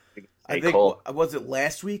saw. I think, was it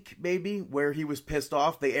last week, maybe, where he was pissed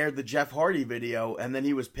off? They aired the Jeff Hardy video, and then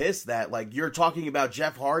he was pissed that, like, you're talking about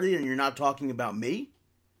Jeff Hardy and you're not talking about me?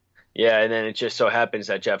 Yeah, and then it just so happens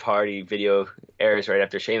that Jeff Hardy video airs right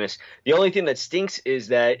after Sheamus. The only thing that stinks is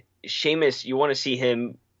that Sheamus, you want to see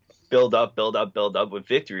him build up with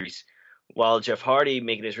victories, while Jeff Hardy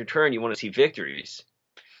making his return, you want to see victories.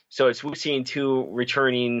 So we're seeing two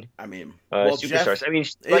returning superstars. I mean,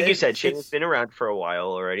 like you said, Sheamus has been around for a while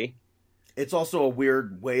already. It's also a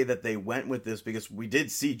weird way that they went with this, because we did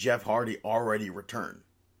see Jeff Hardy already return.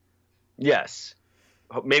 Yes.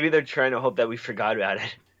 Maybe they're trying to hope that we forgot about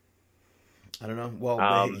it. I don't know.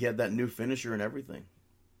 Well, he had that new finisher and everything.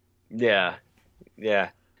 Yeah.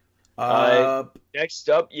 Next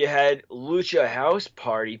up, you had Lucha House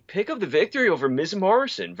Party pick up the victory over Miz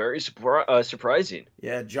Morrison. Very surprising.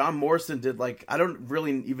 Yeah, John Morrison did I don't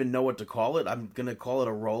really even know what to call it. I'm going to call it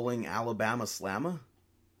a rolling Alabama Slamma.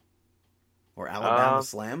 Or Alabama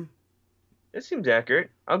Slam? It seems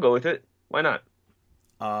accurate. I'll go with it. Why not?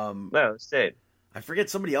 No, let's say it. I forget,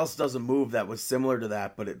 somebody else does a move that was similar to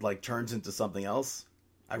that, but it turns into something else.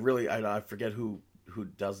 I forget who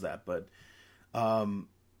does that, but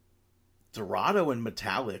Dorado and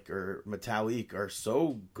Metallic are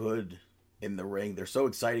so good in the ring. They're so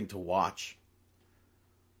exciting to watch,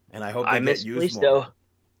 and I hope they get used more.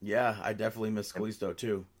 Yeah, I definitely miss Kalisto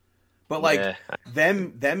too. But like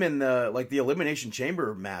them in the Elimination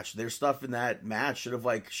Chamber match, their stuff in that match should have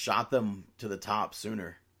like shot them to the top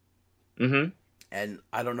sooner. Mm-hmm. And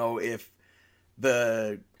I don't know if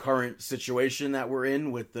the current situation that we're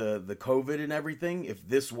in with the COVID and everything, if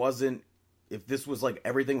this was like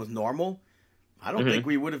everything was normal, I don't think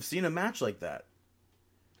we would have seen a match like that.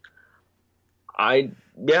 I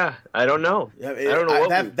don't know. I don't know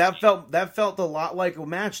that felt a lot like a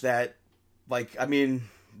match that, like, I mean,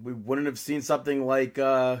 we wouldn't have seen something like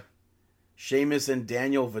Sheamus and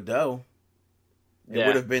Daniel Vidot. It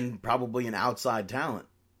would have been probably an outside talent.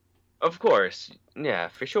 Of course. Yeah,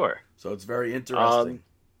 for sure. So it's very interesting.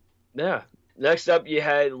 Yeah. Next up, you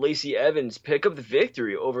had Lacey Evans pick up the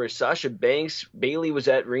victory over Sasha Banks. Bayley was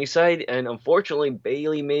at ringside, and unfortunately,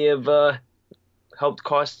 Bayley may have helped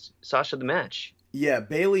cost Sasha the match. Yeah,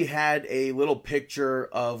 Bayley had a little picture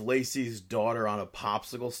of Lacey's daughter on a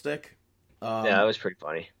popsicle stick. Yeah, that was pretty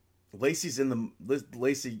funny. Lacey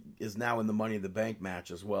is now in the Money in the Bank match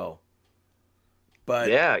as well. But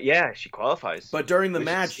yeah, she qualifies. But during the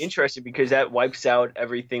match, interesting because that wipes out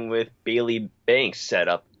everything with Bayley Banks set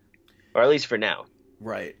up, or at least for now.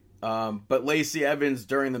 Right. But Lacey Evans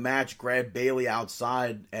during the match grabbed Bayley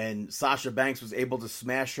outside, and Sasha Banks was able to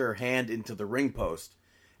smash her hand into the ring post.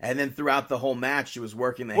 And then throughout the whole match, she was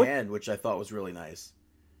working the hand, which I thought was really nice.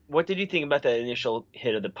 What did you think about that initial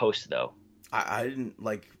hit of the post, though? I didn't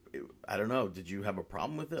like. I don't know. Did you have a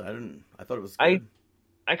problem with it? I thought it was good.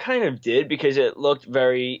 I kind of did because it looked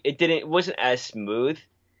it wasn't as smooth.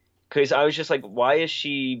 Because I was just like, why is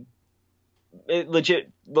she? It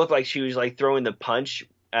legit looked like she was like throwing the punch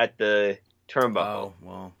at the turnbuckle. Oh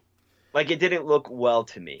well. Like it didn't look well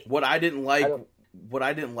to me. What I didn't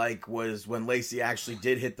like was when Lacey actually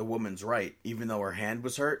did hit the woman's right, even though her hand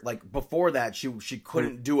was hurt. Like before that, she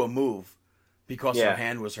couldn't do a move because her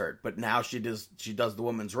hand was hurt. But now she does the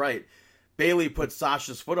woman's right. Bayley put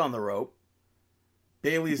Sasha's foot on the rope.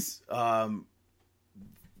 Bayley's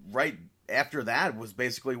right after that was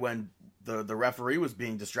basically when the referee was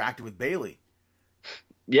being distracted with Bayley.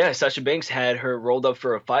 Yeah, Sasha Banks had her rolled up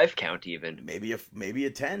for a 5 count even. Maybe a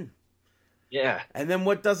 10. Yeah. And then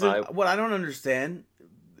what I don't understand,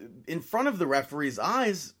 in front of the referee's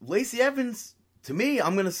eyes, Lacey Evans, to me,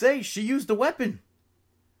 I'm going to say, she used a weapon.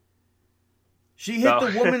 She hit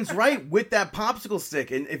the woman's right with that popsicle stick.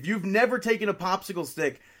 And if you've never taken a popsicle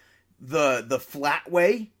stick the flat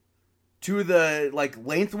way to the, like,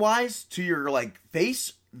 lengthwise to your, like,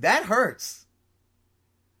 face, that hurts.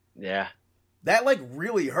 Yeah. That, like,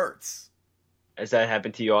 really hurts. Has that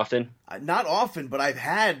happened to you often? Not often, but I've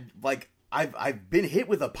had, like, I've been hit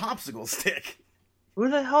with a popsicle stick. Who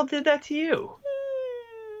the hell did that to you?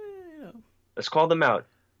 Let's call them out.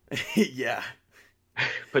 Yeah.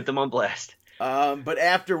 Put them on blast. But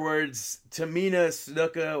afterwards, Tamina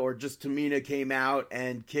Snuka, or just Tamina, came out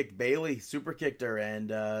and kicked Bayley, super kicked her, and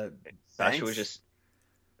Sasha was just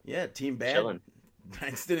team bad. Chilling.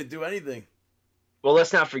 Banks didn't do anything. Well,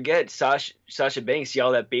 let's not forget Sasha Banks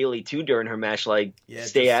yelled at Bayley too during her match, like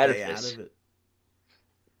stay out of this.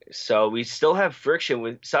 So we still have friction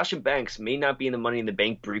with Sasha Banks. May not be in the Money in the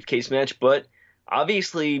Bank briefcase match, but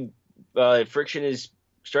obviously friction is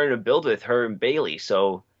starting to build with her and Bayley.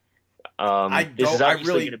 So this is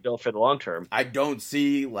obviously going to build for the long term. I don't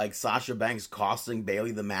see like Sasha Banks costing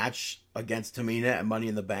Bayley the match against Tamina at Money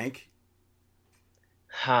in the Bank.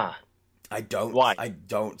 Huh. I don't. Why? I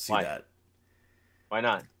don't see that. Why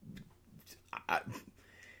not?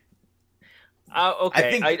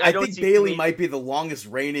 Okay. I think Bayley might be the longest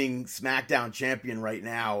reigning SmackDown champion right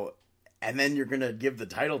now, and then you're gonna give the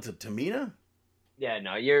title to Tamina? Yeah,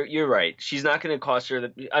 no, you're right. She's not gonna cost her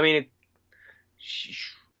the. I mean,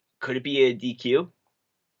 could it be a DQ?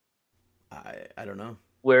 I don't know.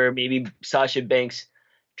 Where maybe Sasha Banks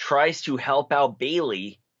tries to help out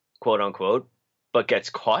Bayley, quote unquote, but gets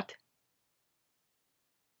caught.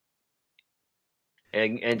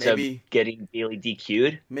 And ends up getting Bayley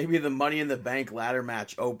DQ'd. Maybe the Money in the Bank ladder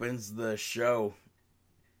match opens the show,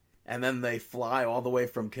 and then they fly all the way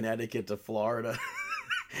from Connecticut to Florida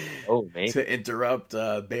to interrupt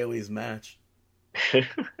Bayley's match.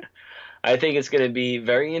 I think it's going to be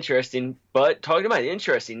very interesting. But talking about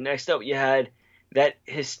interesting, next up you had that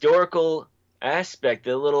historical aspect,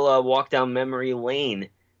 the little walk down memory lane,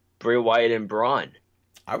 Bray Wyatt and Braun.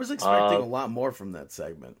 I was expecting a lot more from that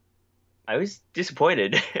segment. I was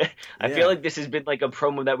disappointed. I feel like this has been like a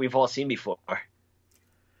promo that we've all seen before.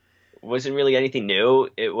 wasn't really anything new.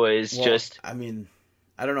 It was just. I mean,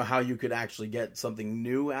 I don't know how you could actually get something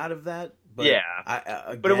new out of that. But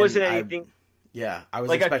yeah, but it wasn't anything. I was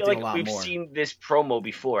like, expecting I feel like a lot we've more. seen this promo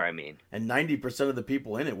before. I mean, and 90% of the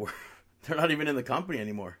people in it they're not even in the company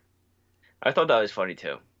anymore. I thought that was funny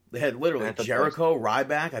too. They had literally Jericho,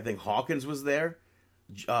 Ryback. I think Hawkins was there.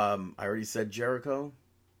 I already said Jericho.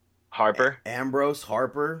 Harper, Ambrose,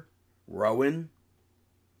 Harper, Rowan.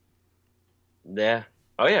 Yeah.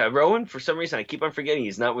 Oh yeah, Rowan. For some reason, I keep on forgetting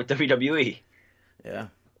he's not with WWE. Yeah.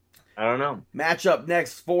 I don't know. Match up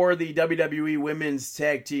next for the WWE Women's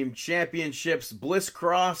Tag Team Championships. Bliss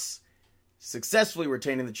Cross successfully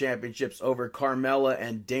retaining the championships over Carmella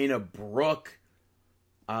and Dana Brooke.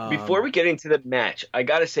 Before we get into the match, I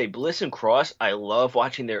gotta say, Bliss and Cross, I love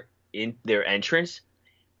watching their entrance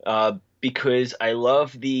because I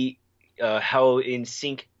love the how in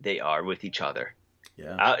sync they are with each other.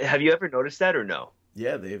 Yeah. Have you ever noticed that or no?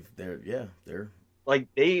 Yeah, they're like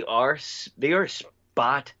they are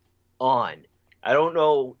spot on. I don't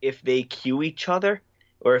know if they cue each other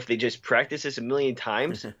or if they just practice this a million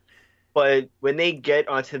times. But when they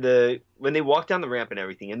when they walk down the ramp and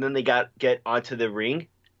everything, and then they get onto the ring,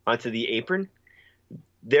 onto the apron,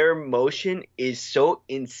 their motion is so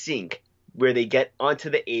in sync where they get onto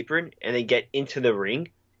the apron and they get into the ring.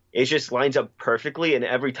 It just lines up perfectly, and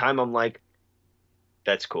every time I'm like,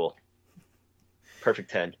 that's cool.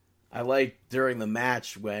 Perfect 10. I like during the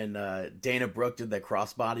match when Dana Brooke did that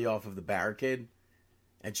crossbody off of the barricade,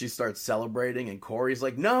 and she starts celebrating, and Corey's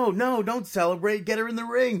like, no, don't celebrate, get her in the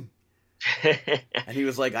ring. And he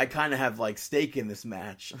was like, I kind of have like stake in this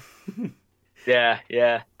match. Yeah.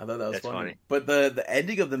 I thought that was funny. But the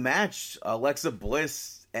ending of the match, Alexa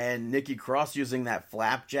Bliss and Nikki Cross using that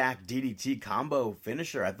flapjack DDT combo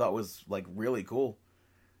finisher, I thought was like really cool.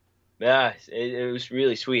 Yeah, it was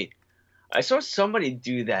really sweet. I saw somebody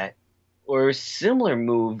do that or a similar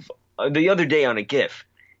move the other day on a GIF,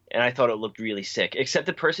 and I thought it looked really sick. Except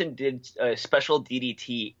the person did a special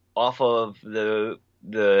DDT off of the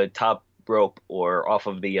top rope or off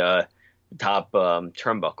of the top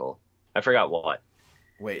turnbuckle. I forgot what.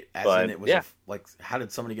 Wait, in it was like, how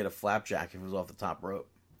did somebody get a flapjack if it was off the top rope?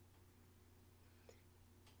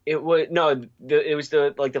 It was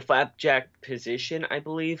the flapjack position, I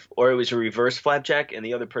believe, or it was a reverse flapjack, and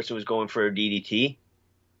the other person was going for a DDT.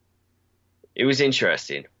 It was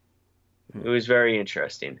interesting. It was very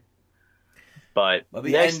interesting. But the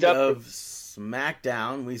next end up of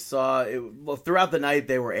SmackDown, we saw throughout the night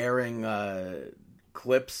they were airing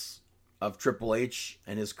clips of Triple H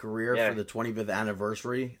and his career for the 25th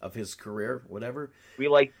anniversary of his career, whatever. We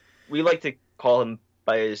like to call him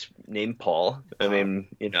by his name, Paul. I mean,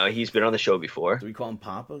 he's been on the show before. Do we call him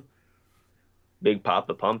Papa? Big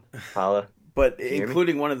Papa Pump, Pala. But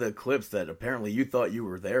including one of the clips that apparently you thought you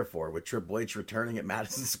were there for, with Triple H returning at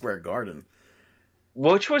Madison Square Garden.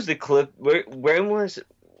 Which was the clip? When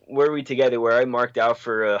were we together? Where I marked out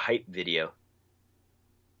for a hype video.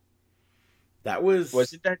 That was.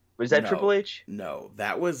 Was that Triple H? No,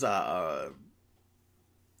 that was. I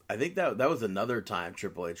think that was another time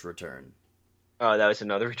Triple H returned. Oh, that was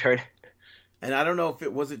another return. And I don't know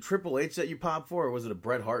if was it Triple H that you popped for, or was it a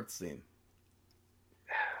Bret Hart theme?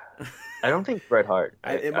 I don't think Bret Hart.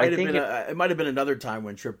 It might have been another time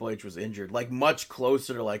when Triple H was injured, like much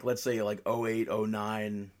closer to like, let's say like 08,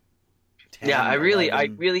 09, 10, yeah, I really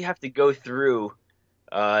 11. have to go through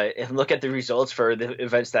and look at the results for the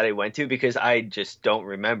events that I went to because I just don't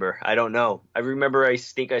remember. I don't know. I remember I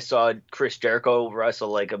think I saw Chris Jericho wrestle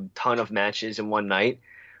like a ton of matches in one night,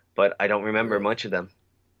 but I don't remember much of them.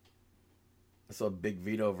 I saw Big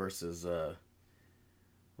Vito versus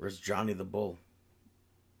Johnny the Bull.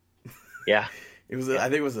 Yeah. I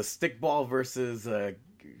think it was a stickball versus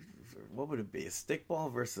what would it be? A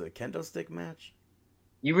stickball versus a kendo stick match?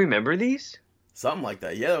 You remember these? Something like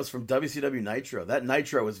that. Yeah, that was from WCW Nitro. That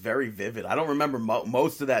Nitro was very vivid. I don't remember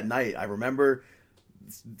most of that night. I remember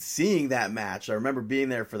seeing that match. I remember being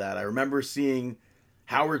there for that. I remember seeing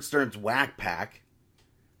Howard Stern's Whack Pack.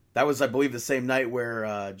 That was, I believe, the same night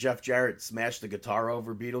where Jeff Jarrett smashed the guitar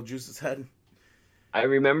over Beetlejuice's head. I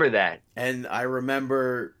remember that. And I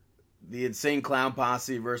remember the Insane Clown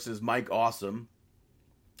Posse versus Mike Awesome,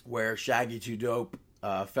 where Shaggy 2 Dope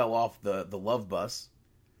fell off the love bus.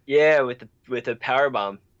 Yeah, with the power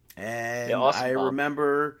bomb. And I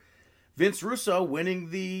remember Vince Russo winning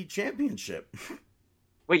the championship.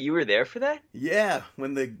 Wait, you were there for that? Yeah,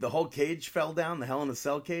 when the whole cage fell down, the Hell in a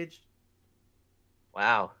Cell cage.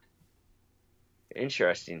 Wow.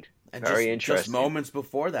 Interesting. And Very interesting. Just moments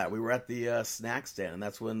before that, we were at the snack stand, and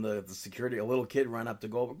that's when the security, a little kid ran up to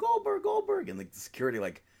Goldberg, and the security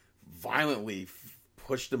like violently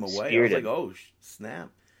pushed him away. Speared I was him. like, oh, snap.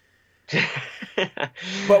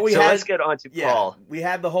 But let's get on to Paul. We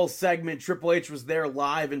had the whole segment. Triple H was there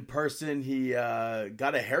live in person. He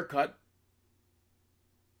got a haircut.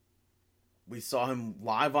 We saw him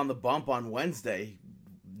live on the bump on Wednesday,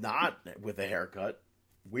 not with a haircut.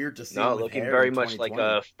 Weird to see him with looking hair very in much like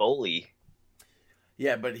 2020. a Foley.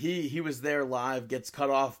 Yeah, but he was there live, gets cut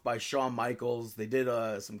off by Shawn Michaels. They did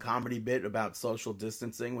some comedy bit about social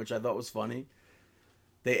distancing, which I thought was funny.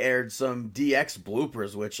 They aired some DX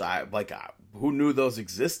bloopers, which who knew those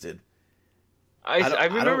existed? I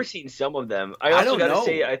remember seeing some of them. I also got to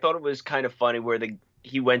say, I thought it was kind of funny where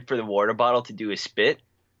he went for the water bottle to do his spit,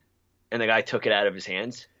 and the guy took it out of his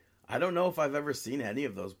hands. I don't know if I've ever seen any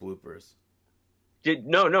of those bloopers. Did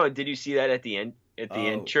you see that at the end, at the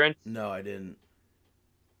entrance? No, I didn't.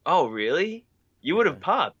 Oh, really? You would have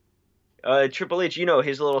popped. Triple H,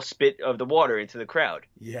 his little spit of the water into the crowd.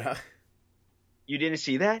 Yeah. You didn't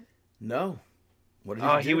see that? No. What did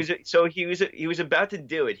he do? He was about to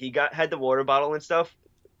do it. He had the water bottle and stuff,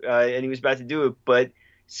 and he was about to do it, but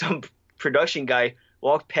some production guy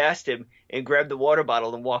walked past him and grabbed the water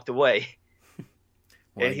bottle and walked away.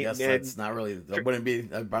 Well, I guess that's not really. That wouldn't be.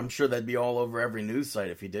 I'm sure that'd be all over every news site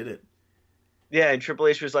if he did it. Yeah, and Triple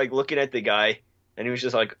H was like looking at the guy, and he was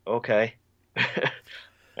just like, "Okay."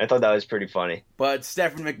 I thought that was pretty funny. But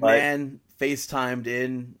Stephanie McMahon FaceTimed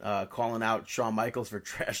in, calling out Shawn Michaels for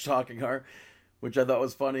trash talking her, which I thought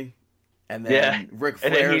was funny. And then Ric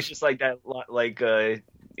Flair, and then he's just like that, like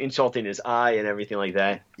insulting his eye and everything like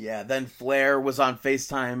that. Yeah. Then Flair was on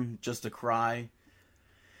FaceTime just to cry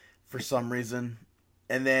for some reason.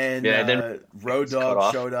 And then Road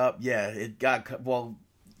Dogg showed up. Yeah, it got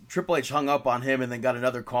Triple H hung up on him and then got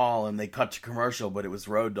another call and they cut to commercial, but it was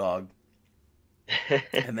Road Dogg.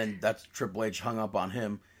 And then that's Triple H hung up on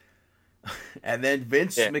him. And then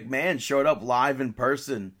Vince McMahon showed up live in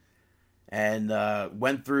person and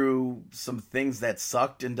went through some things that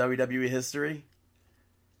sucked in WWE history.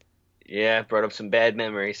 Yeah, brought up some bad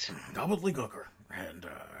memories. Double Lee Hooker. And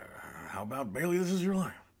how about Bailey, this is your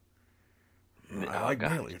life? I like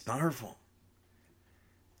Bailey. It's not her fault.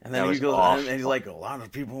 And then he goes, and he's like, a lot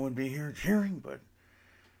of people would be here cheering, but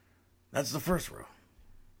that's the first row.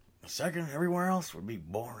 The second, everywhere else would be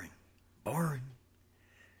boring. Boring.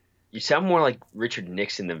 You sound more like Richard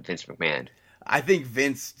Nixon than Vince McMahon. I think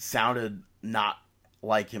Vince sounded not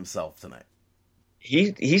like himself tonight.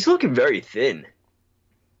 He's looking very thin.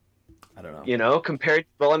 I don't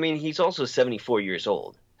know. He's also 74 years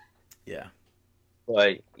old. Yeah.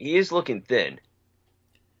 But he is looking thin.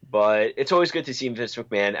 But it's always good to see Vince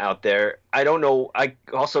McMahon out there. I don't know. I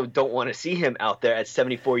also don't want to see him out there at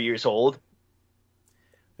 74 years old.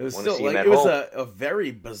 It was still like it was a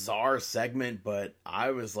very bizarre segment, but I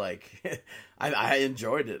was like, I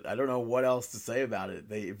enjoyed it. I don't know what else to say about it.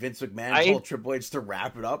 Vince McMahon told Triple H to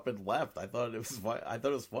wrap it up and left. I thought it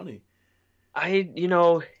was funny.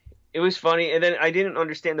 It was funny, and then I didn't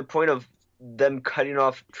understand the point of them cutting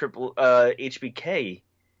off HBK.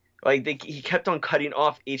 Like he kept on cutting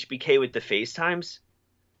off HBK with the FaceTimes,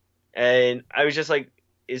 and I was just like,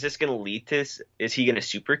 is this going to lead to this? Is he going to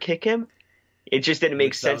super kick him? It just didn't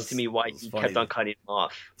make sense to me why he kept on cutting him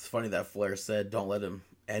off. It's funny that Flair said, "Don't let him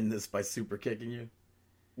end this by super kicking you."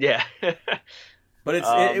 Yeah, but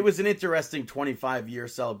it was an interesting 25-year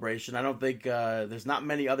celebration. I don't think there's not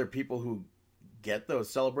many other people who get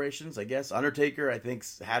those celebrations. I guess Undertaker, I think,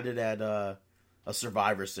 had it at a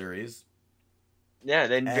Survivor Series. Yeah,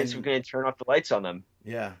 then Vince was going to turn off the lights on them.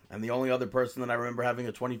 Yeah, and the only other person that I remember having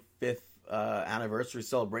a 25th anniversary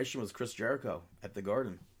celebration was Chris Jericho at the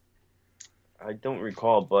Garden. I don't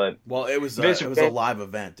recall, but it was a live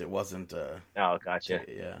event. It wasn't. Oh, gotcha.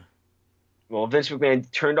 Yeah. Well, Vince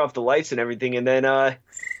McMahon turned off the lights and everything, and then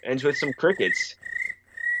ends with some crickets.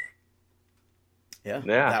 Yeah.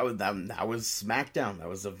 That was SmackDown. That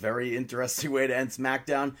was a very interesting way to end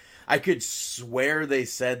SmackDown. I could swear they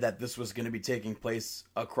said that this was going to be taking place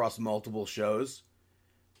across multiple shows,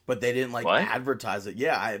 but they didn't advertise it.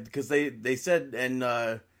 Yeah, because they said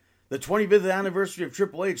the 25th anniversary of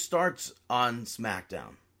Triple H starts on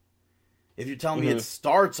SmackDown. If you tell me it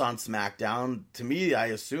starts on SmackDown, to me, I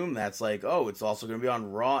assume that's like, it's also going to be on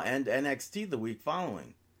Raw and NXT the week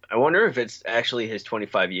following. I wonder if it's actually his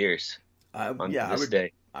 25 years on this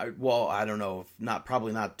day. I don't know.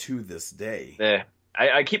 Probably not to this day. Yeah.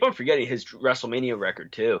 I keep on forgetting his WrestleMania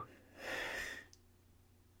record, too.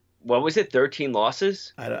 What was it, 13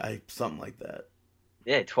 losses? Something like that.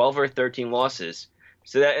 Yeah, 12 or 13 losses.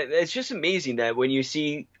 So it's just amazing that when you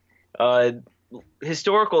see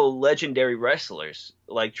historical legendary wrestlers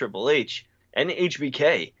like Triple H and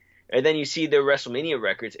HBK, and then you see their WrestleMania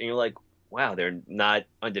records, and you're like, wow, they're not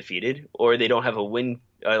undefeated, or they don't have a win,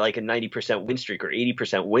 like a 90% win streak or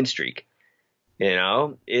 80% win streak.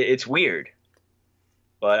 It's weird,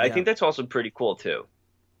 but I think that's also pretty cool too.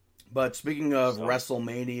 But speaking of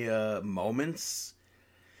WrestleMania moments,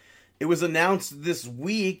 it was announced this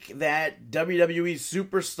week that WWE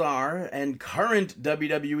superstar and current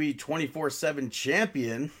WWE 24/7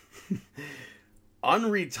 champion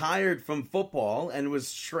unretired from football and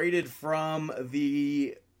was traded from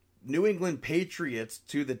the New England Patriots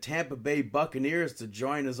to the Tampa Bay Buccaneers to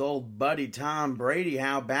join his old buddy Tom Brady.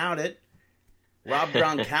 How about it? Rob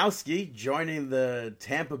Gronkowski joining the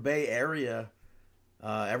Tampa Bay area.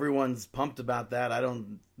 Everyone's pumped about that. I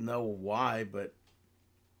don't know why, but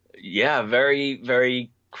yeah, very,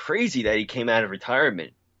 very crazy that he came out of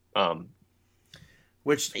retirement.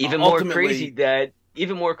 Which even more crazy that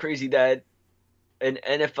an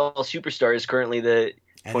NFL superstar is currently the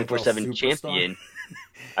 24/7 champion.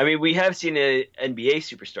 I mean, we have seen an NBA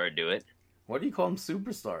superstar do it. What do you call them,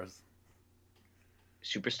 superstars?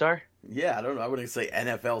 Superstar? Yeah, I don't know. I wouldn't say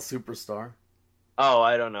NFL superstar. Oh,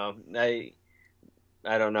 I don't know.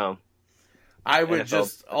 I don't know. I would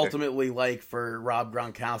just ultimately like for Rob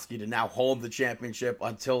Gronkowski to now hold the championship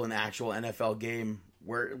until an actual NFL game.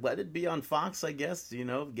 Where let it be on Fox, I guess.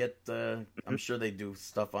 I'm sure they do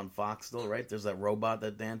stuff on Fox still, right? There's that robot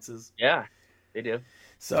that dances. Yeah, they do.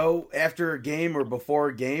 So after a game or before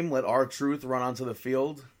a game, let R-Truth run onto the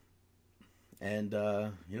field, and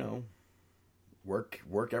work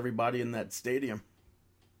everybody in that stadium.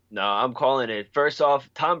 No, I'm calling it. First off,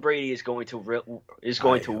 Tom Brady is going to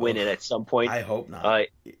win it at some point. I hope not.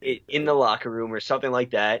 In the locker room or something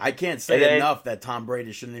like that. I can't say enough that Tom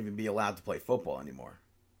Brady shouldn't even be allowed to play football anymore.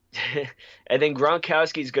 And then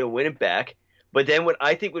Gronkowski is going to win it back. But then what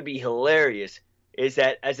I think would be hilarious is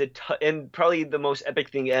that and probably the most epic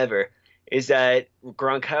thing ever is that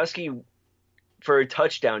Gronkowski for a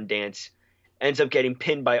touchdown dance ends up getting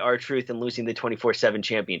pinned by R-Truth and losing the 24/7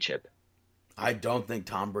 championship. I don't think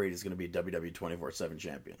Tom Brady is going to be WWE 24/7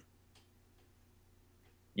 champion.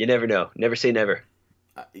 You never know. Never say never.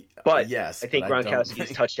 But yes, I think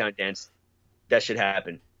Gronkowski's touchdown dance, that should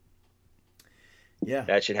happen. Yeah.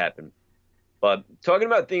 That should happen. But talking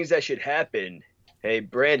about things that should happen, hey,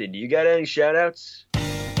 Brandon, you got any shout-outs?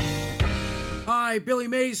 Hi, Billy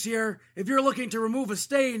Mays here. If you're looking to remove a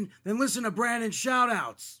stain, then listen to Brandon's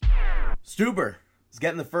shout-outs. Stuber is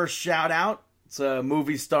getting the first shout-out. It's a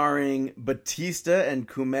movie starring Batista and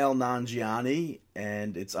Kumail Nanjiani,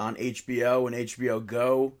 and it's on HBO and HBO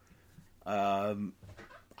Go.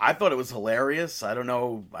 I thought it was hilarious. I don't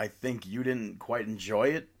know. I think you didn't quite enjoy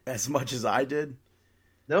it as much as I did.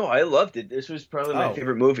 No, I loved it. This was probably my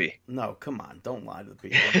favorite movie. No, come on. Don't lie to the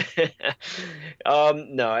people.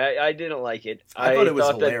 No, I didn't like it. I thought it was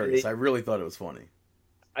hilarious. I really thought it was funny.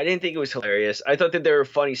 I didn't think it was hilarious. I thought that there were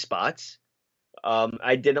funny spots.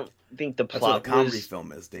 I didn't think the plot That's what a comedy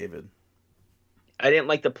film is, David. I didn't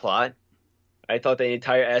like the plot. I thought the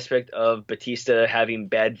entire aspect of Batista having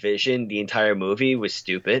bad vision the entire movie was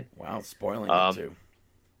stupid. Wow, spoiling it too.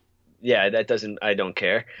 Yeah, I don't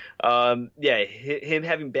care. Him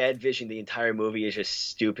having bad vision the entire movie is just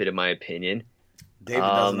stupid in my opinion. David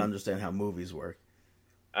doesn't understand how movies work.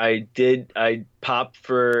 I popped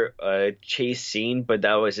for a chase scene, but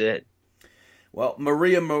that was it. Well,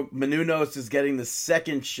 Maria Menounos is getting the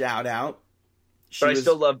second shout out. I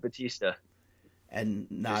still love Batista. And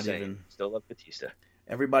not even still love Batista.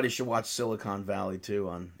 Everybody should watch Silicon Valley too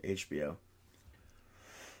on HBO.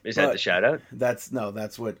 Is that the shout out? That's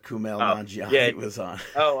what Kumail Nanjiani was on.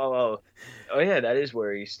 Oh yeah, that is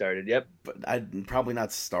where he started. Yep. But I probably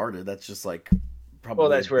not started. That's just like probably. Well,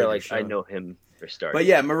 that's where show. I know him for starting. But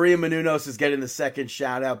yeah, Maria Menounos is getting the second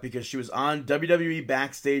shout out because she was on WWE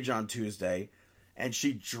Backstage on Tuesday, and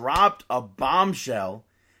she dropped a bombshell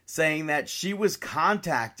saying that she was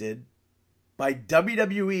contacted by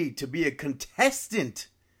WWE to be a contestant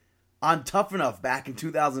on Tough Enough back in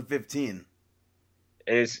 2015.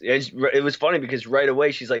 It was funny because right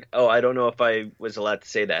away she's like, "Oh, I don't know if I was allowed to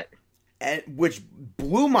say that," which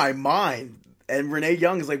blew my mind. And Renee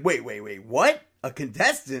Young is like, "Wait, what? A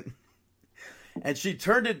contestant?" And she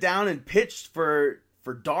turned it down and pitched for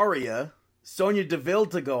Daria, Sonya Deville,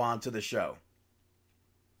 to go on to the show.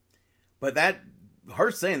 But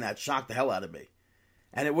her saying that shocked the hell out of me.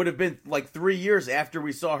 And it would have been like 3 years after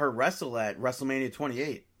we saw her wrestle at WrestleMania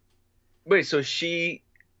 28. Wait, so she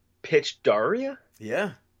pitched Daria?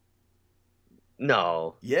 Yeah.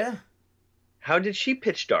 No. Yeah. How did she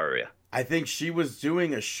pitch Daria? I think she was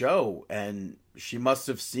doing a show, and she must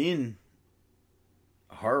have seen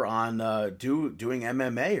her on doing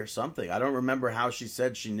MMA or something. I don't remember how she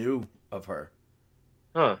said she knew of her.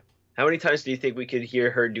 Huh. How many times do you think we could hear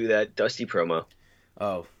her do that Dusty promo?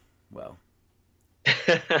 Oh, well. Can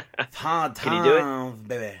you do it?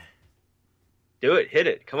 Baby. Do it. Hit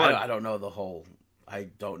it. Come on. I don't know the whole. I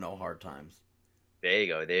don't know Hard Times. There you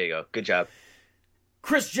go. There you go. Good job.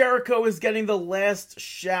 Chris Jericho is getting the last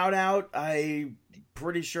shout out. I'm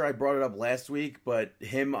pretty sure I brought it up last week, but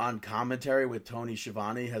him on commentary with Tony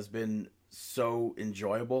Schiavone has been so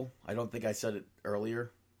enjoyable. I don't think I said it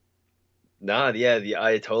earlier. Nah, yeah, the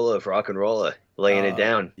Ayatollah of rock and roll, laying it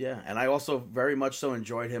down. Yeah, and I also very much so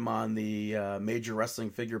enjoyed him on the Major Wrestling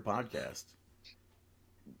Figure podcast.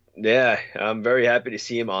 Yeah, I'm very happy to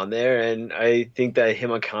see him on there, and I think that him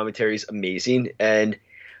on commentary is amazing. And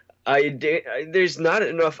there's not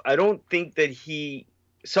enough. I don't think that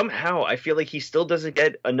somehow I feel like he still doesn't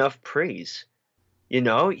get enough praise. You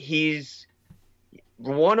know, he's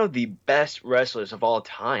one of the best wrestlers of all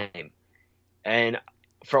time, and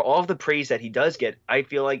for all of the praise that he does get, I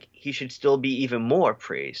feel like he should still be even more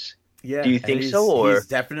praise. Yeah, do you think so? Or he's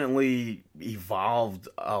definitely evolved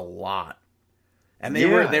a lot. And they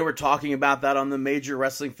were talking about that on the Major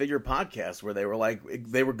Wrestling Figure podcast, where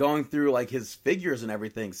they were going through like his figures and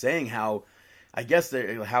everything, saying how, I guess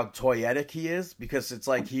how toyetic he is, because it's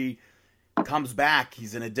like he comes back,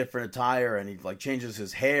 he's in a different attire, and he like changes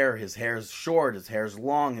his hair. His hair's short, his hair's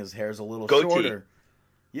long, his hair's a little shorter.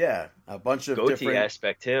 Yeah, a bunch of goatee different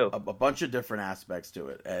aspect too. A bunch of different aspects to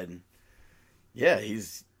it, and yeah,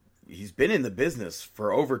 he's been in the business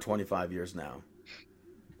for over 25 years now.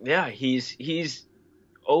 Yeah, he's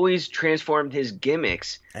always transformed his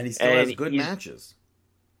gimmicks, and he still has good matches.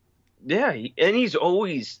 Yeah, and he's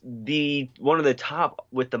always one of the top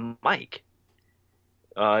with the mic,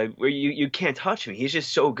 where you can't touch him. He's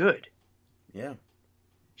just so good. Yeah.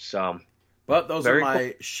 So. But those are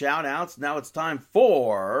my shout-outs. Now it's time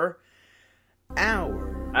for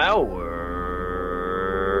our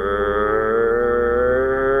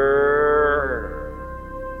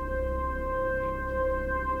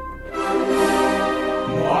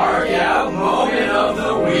Mark Out Moment of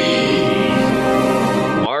the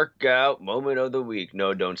Week. Mark Out Moment of the Week.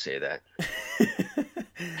 No, don't say that.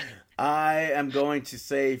 I am going to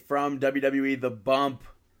say from WWE The Bump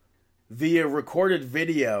via recorded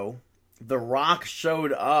video. The Rock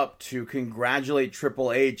showed up to congratulate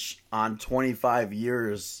Triple H on 25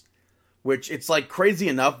 years, which it's like crazy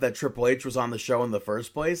enough that Triple H was on the show in the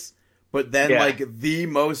first place, but then like the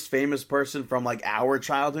most famous person from like our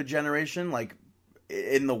childhood generation, like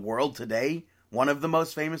in the world today, one of the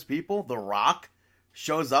most famous people, The Rock,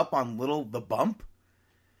 shows up on The Bump.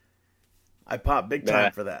 I pop big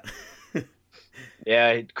time for that.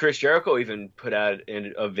 Yeah, Chris Jericho even put out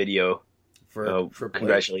a video for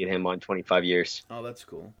congratulating him on 25 years. Oh, that's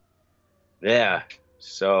cool. Yeah.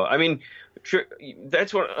 So, I mean,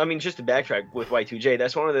 that's what, I mean, just to backtrack with Y2J,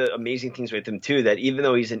 that's one of the amazing things with him, too, that even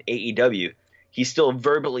though he's in AEW, he's still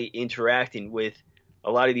verbally interacting with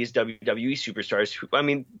a lot of these WWE superstars, who, I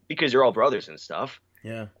mean, because they're all brothers and stuff.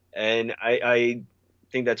 Yeah. And I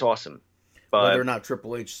think that's awesome. But whether or not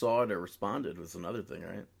Triple H saw it or responded was another thing,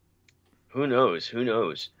 right? Who knows? Who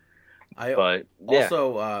knows? I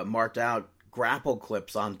also marked out Grapple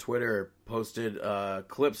Clips on Twitter, posted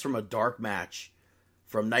clips from a dark match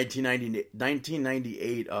from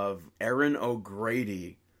 1998 of Aaron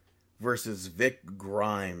O'Grady versus Vic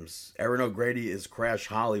Grimes. Aaron O'Grady is Crash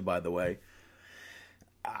Holly, by the way.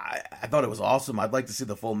 I thought it was awesome. I'd like to see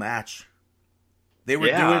the full match. They were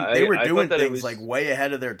doing things like way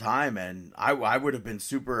ahead of their time, and I would have been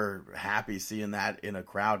super happy seeing that in a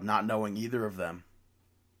crowd, not knowing either of them.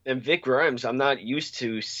 And Vic Grimes, I'm not used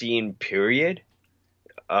to seeing, period.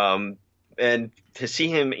 And to see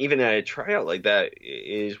him even at a tryout like that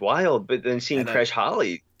is wild. But then seeing Crash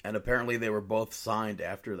Holly. And apparently they were both signed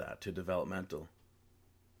after that to developmental.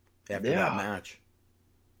 After that match.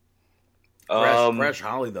 Crash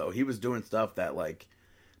Holly, though, he was doing stuff that, like,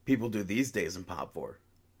 people do these days in Pop 4.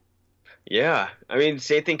 Yeah. I mean,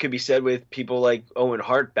 same thing could be said with people like Owen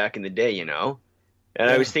Hart back in the day, you know? And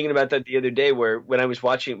I was thinking about that the other day when I was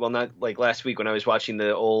watching, well, not like last week, when I was watching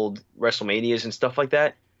the old WrestleManias and stuff like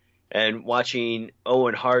that, and watching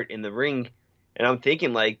Owen Hart in the ring, and I'm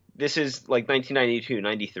thinking, like, this is like 1992,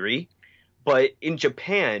 93, but in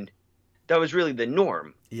Japan, that was really the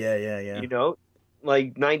norm. Yeah. You know?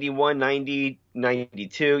 Like 91, 90,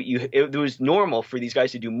 92, it was normal for these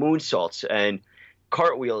guys to do moonsaults and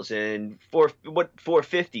cartwheels and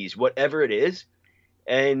 450s, whatever it is.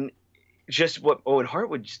 And just what Owen Hart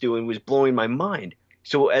was doing was blowing my mind.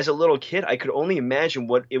 So as a little kid, I could only imagine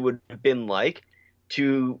what it would have been like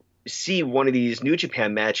to see one of these New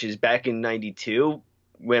Japan matches back in 92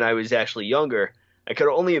 when I was actually younger. I could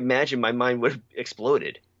only imagine my mind would have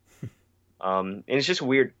exploded. And it's just a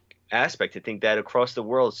weird aspect to think that across the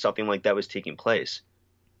world something like that was taking place.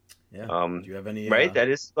 Yeah. Do you have any? Right? That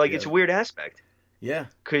is like it's a weird aspect. Yeah.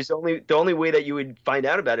 Because the only way that you would find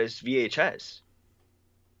out about it is VHS.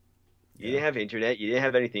 You didn't have internet. You didn't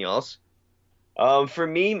have anything else. For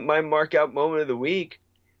me, my mark out moment of the week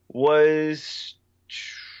was,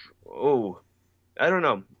 I don't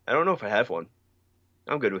know. I don't know if I have one.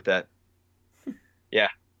 I'm good with that. Yeah.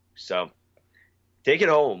 So, take it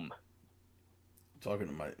home. Talking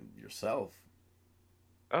to yourself.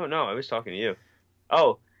 Oh no, I was talking to you.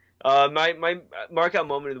 Oh, my mark out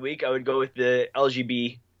moment of the week, I would go with the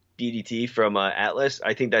LGB DDT from Atlas.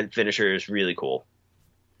 I think that finisher is really cool.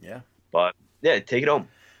 Yeah. But yeah, take it home.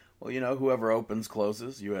 Well, whoever opens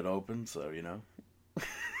closes. You had opened, so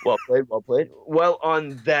Well played, well played. Well,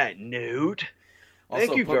 on that note, also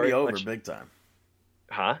thank you put very me over much. big time.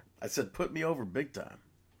 Huh? I said put me over big time.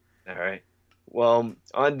 All right. Well,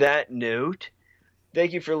 on that note,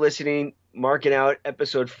 thank you for listening. Marking Out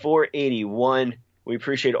episode 481. We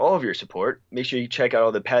appreciate all of your support. Make sure you check out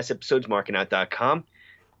all the past episodes, markingout.com,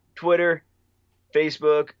 Twitter,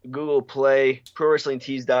 Facebook, Google Play,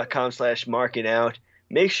 ProWrestlingTees.com/markingout.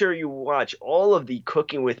 Make sure you watch all of the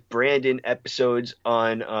Cooking with Brandon episodes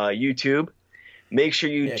on YouTube. Make sure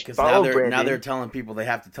you follow Brandon. Now they're telling people they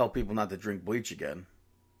have to tell people not to drink bleach again.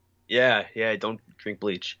 Yeah, don't drink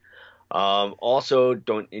bleach. Also,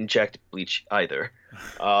 don't inject bleach either.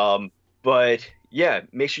 But yeah,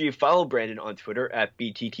 make sure you follow Brandon on Twitter at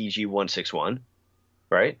BTTG161,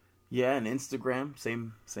 right? Yeah, and Instagram,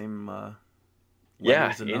 same.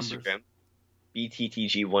 Yeah, Instagram,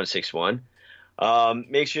 BTTG161.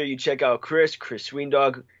 Make sure you check out Chris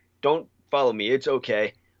Sweendog. Don't follow me, it's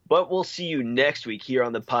okay. But we'll see you next week here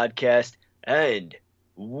on the podcast, and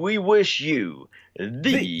we wish you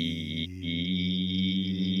the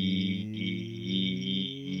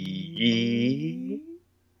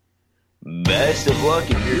best of luck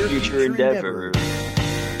in your future endeavors.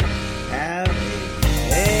 Have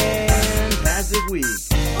a fantastic week.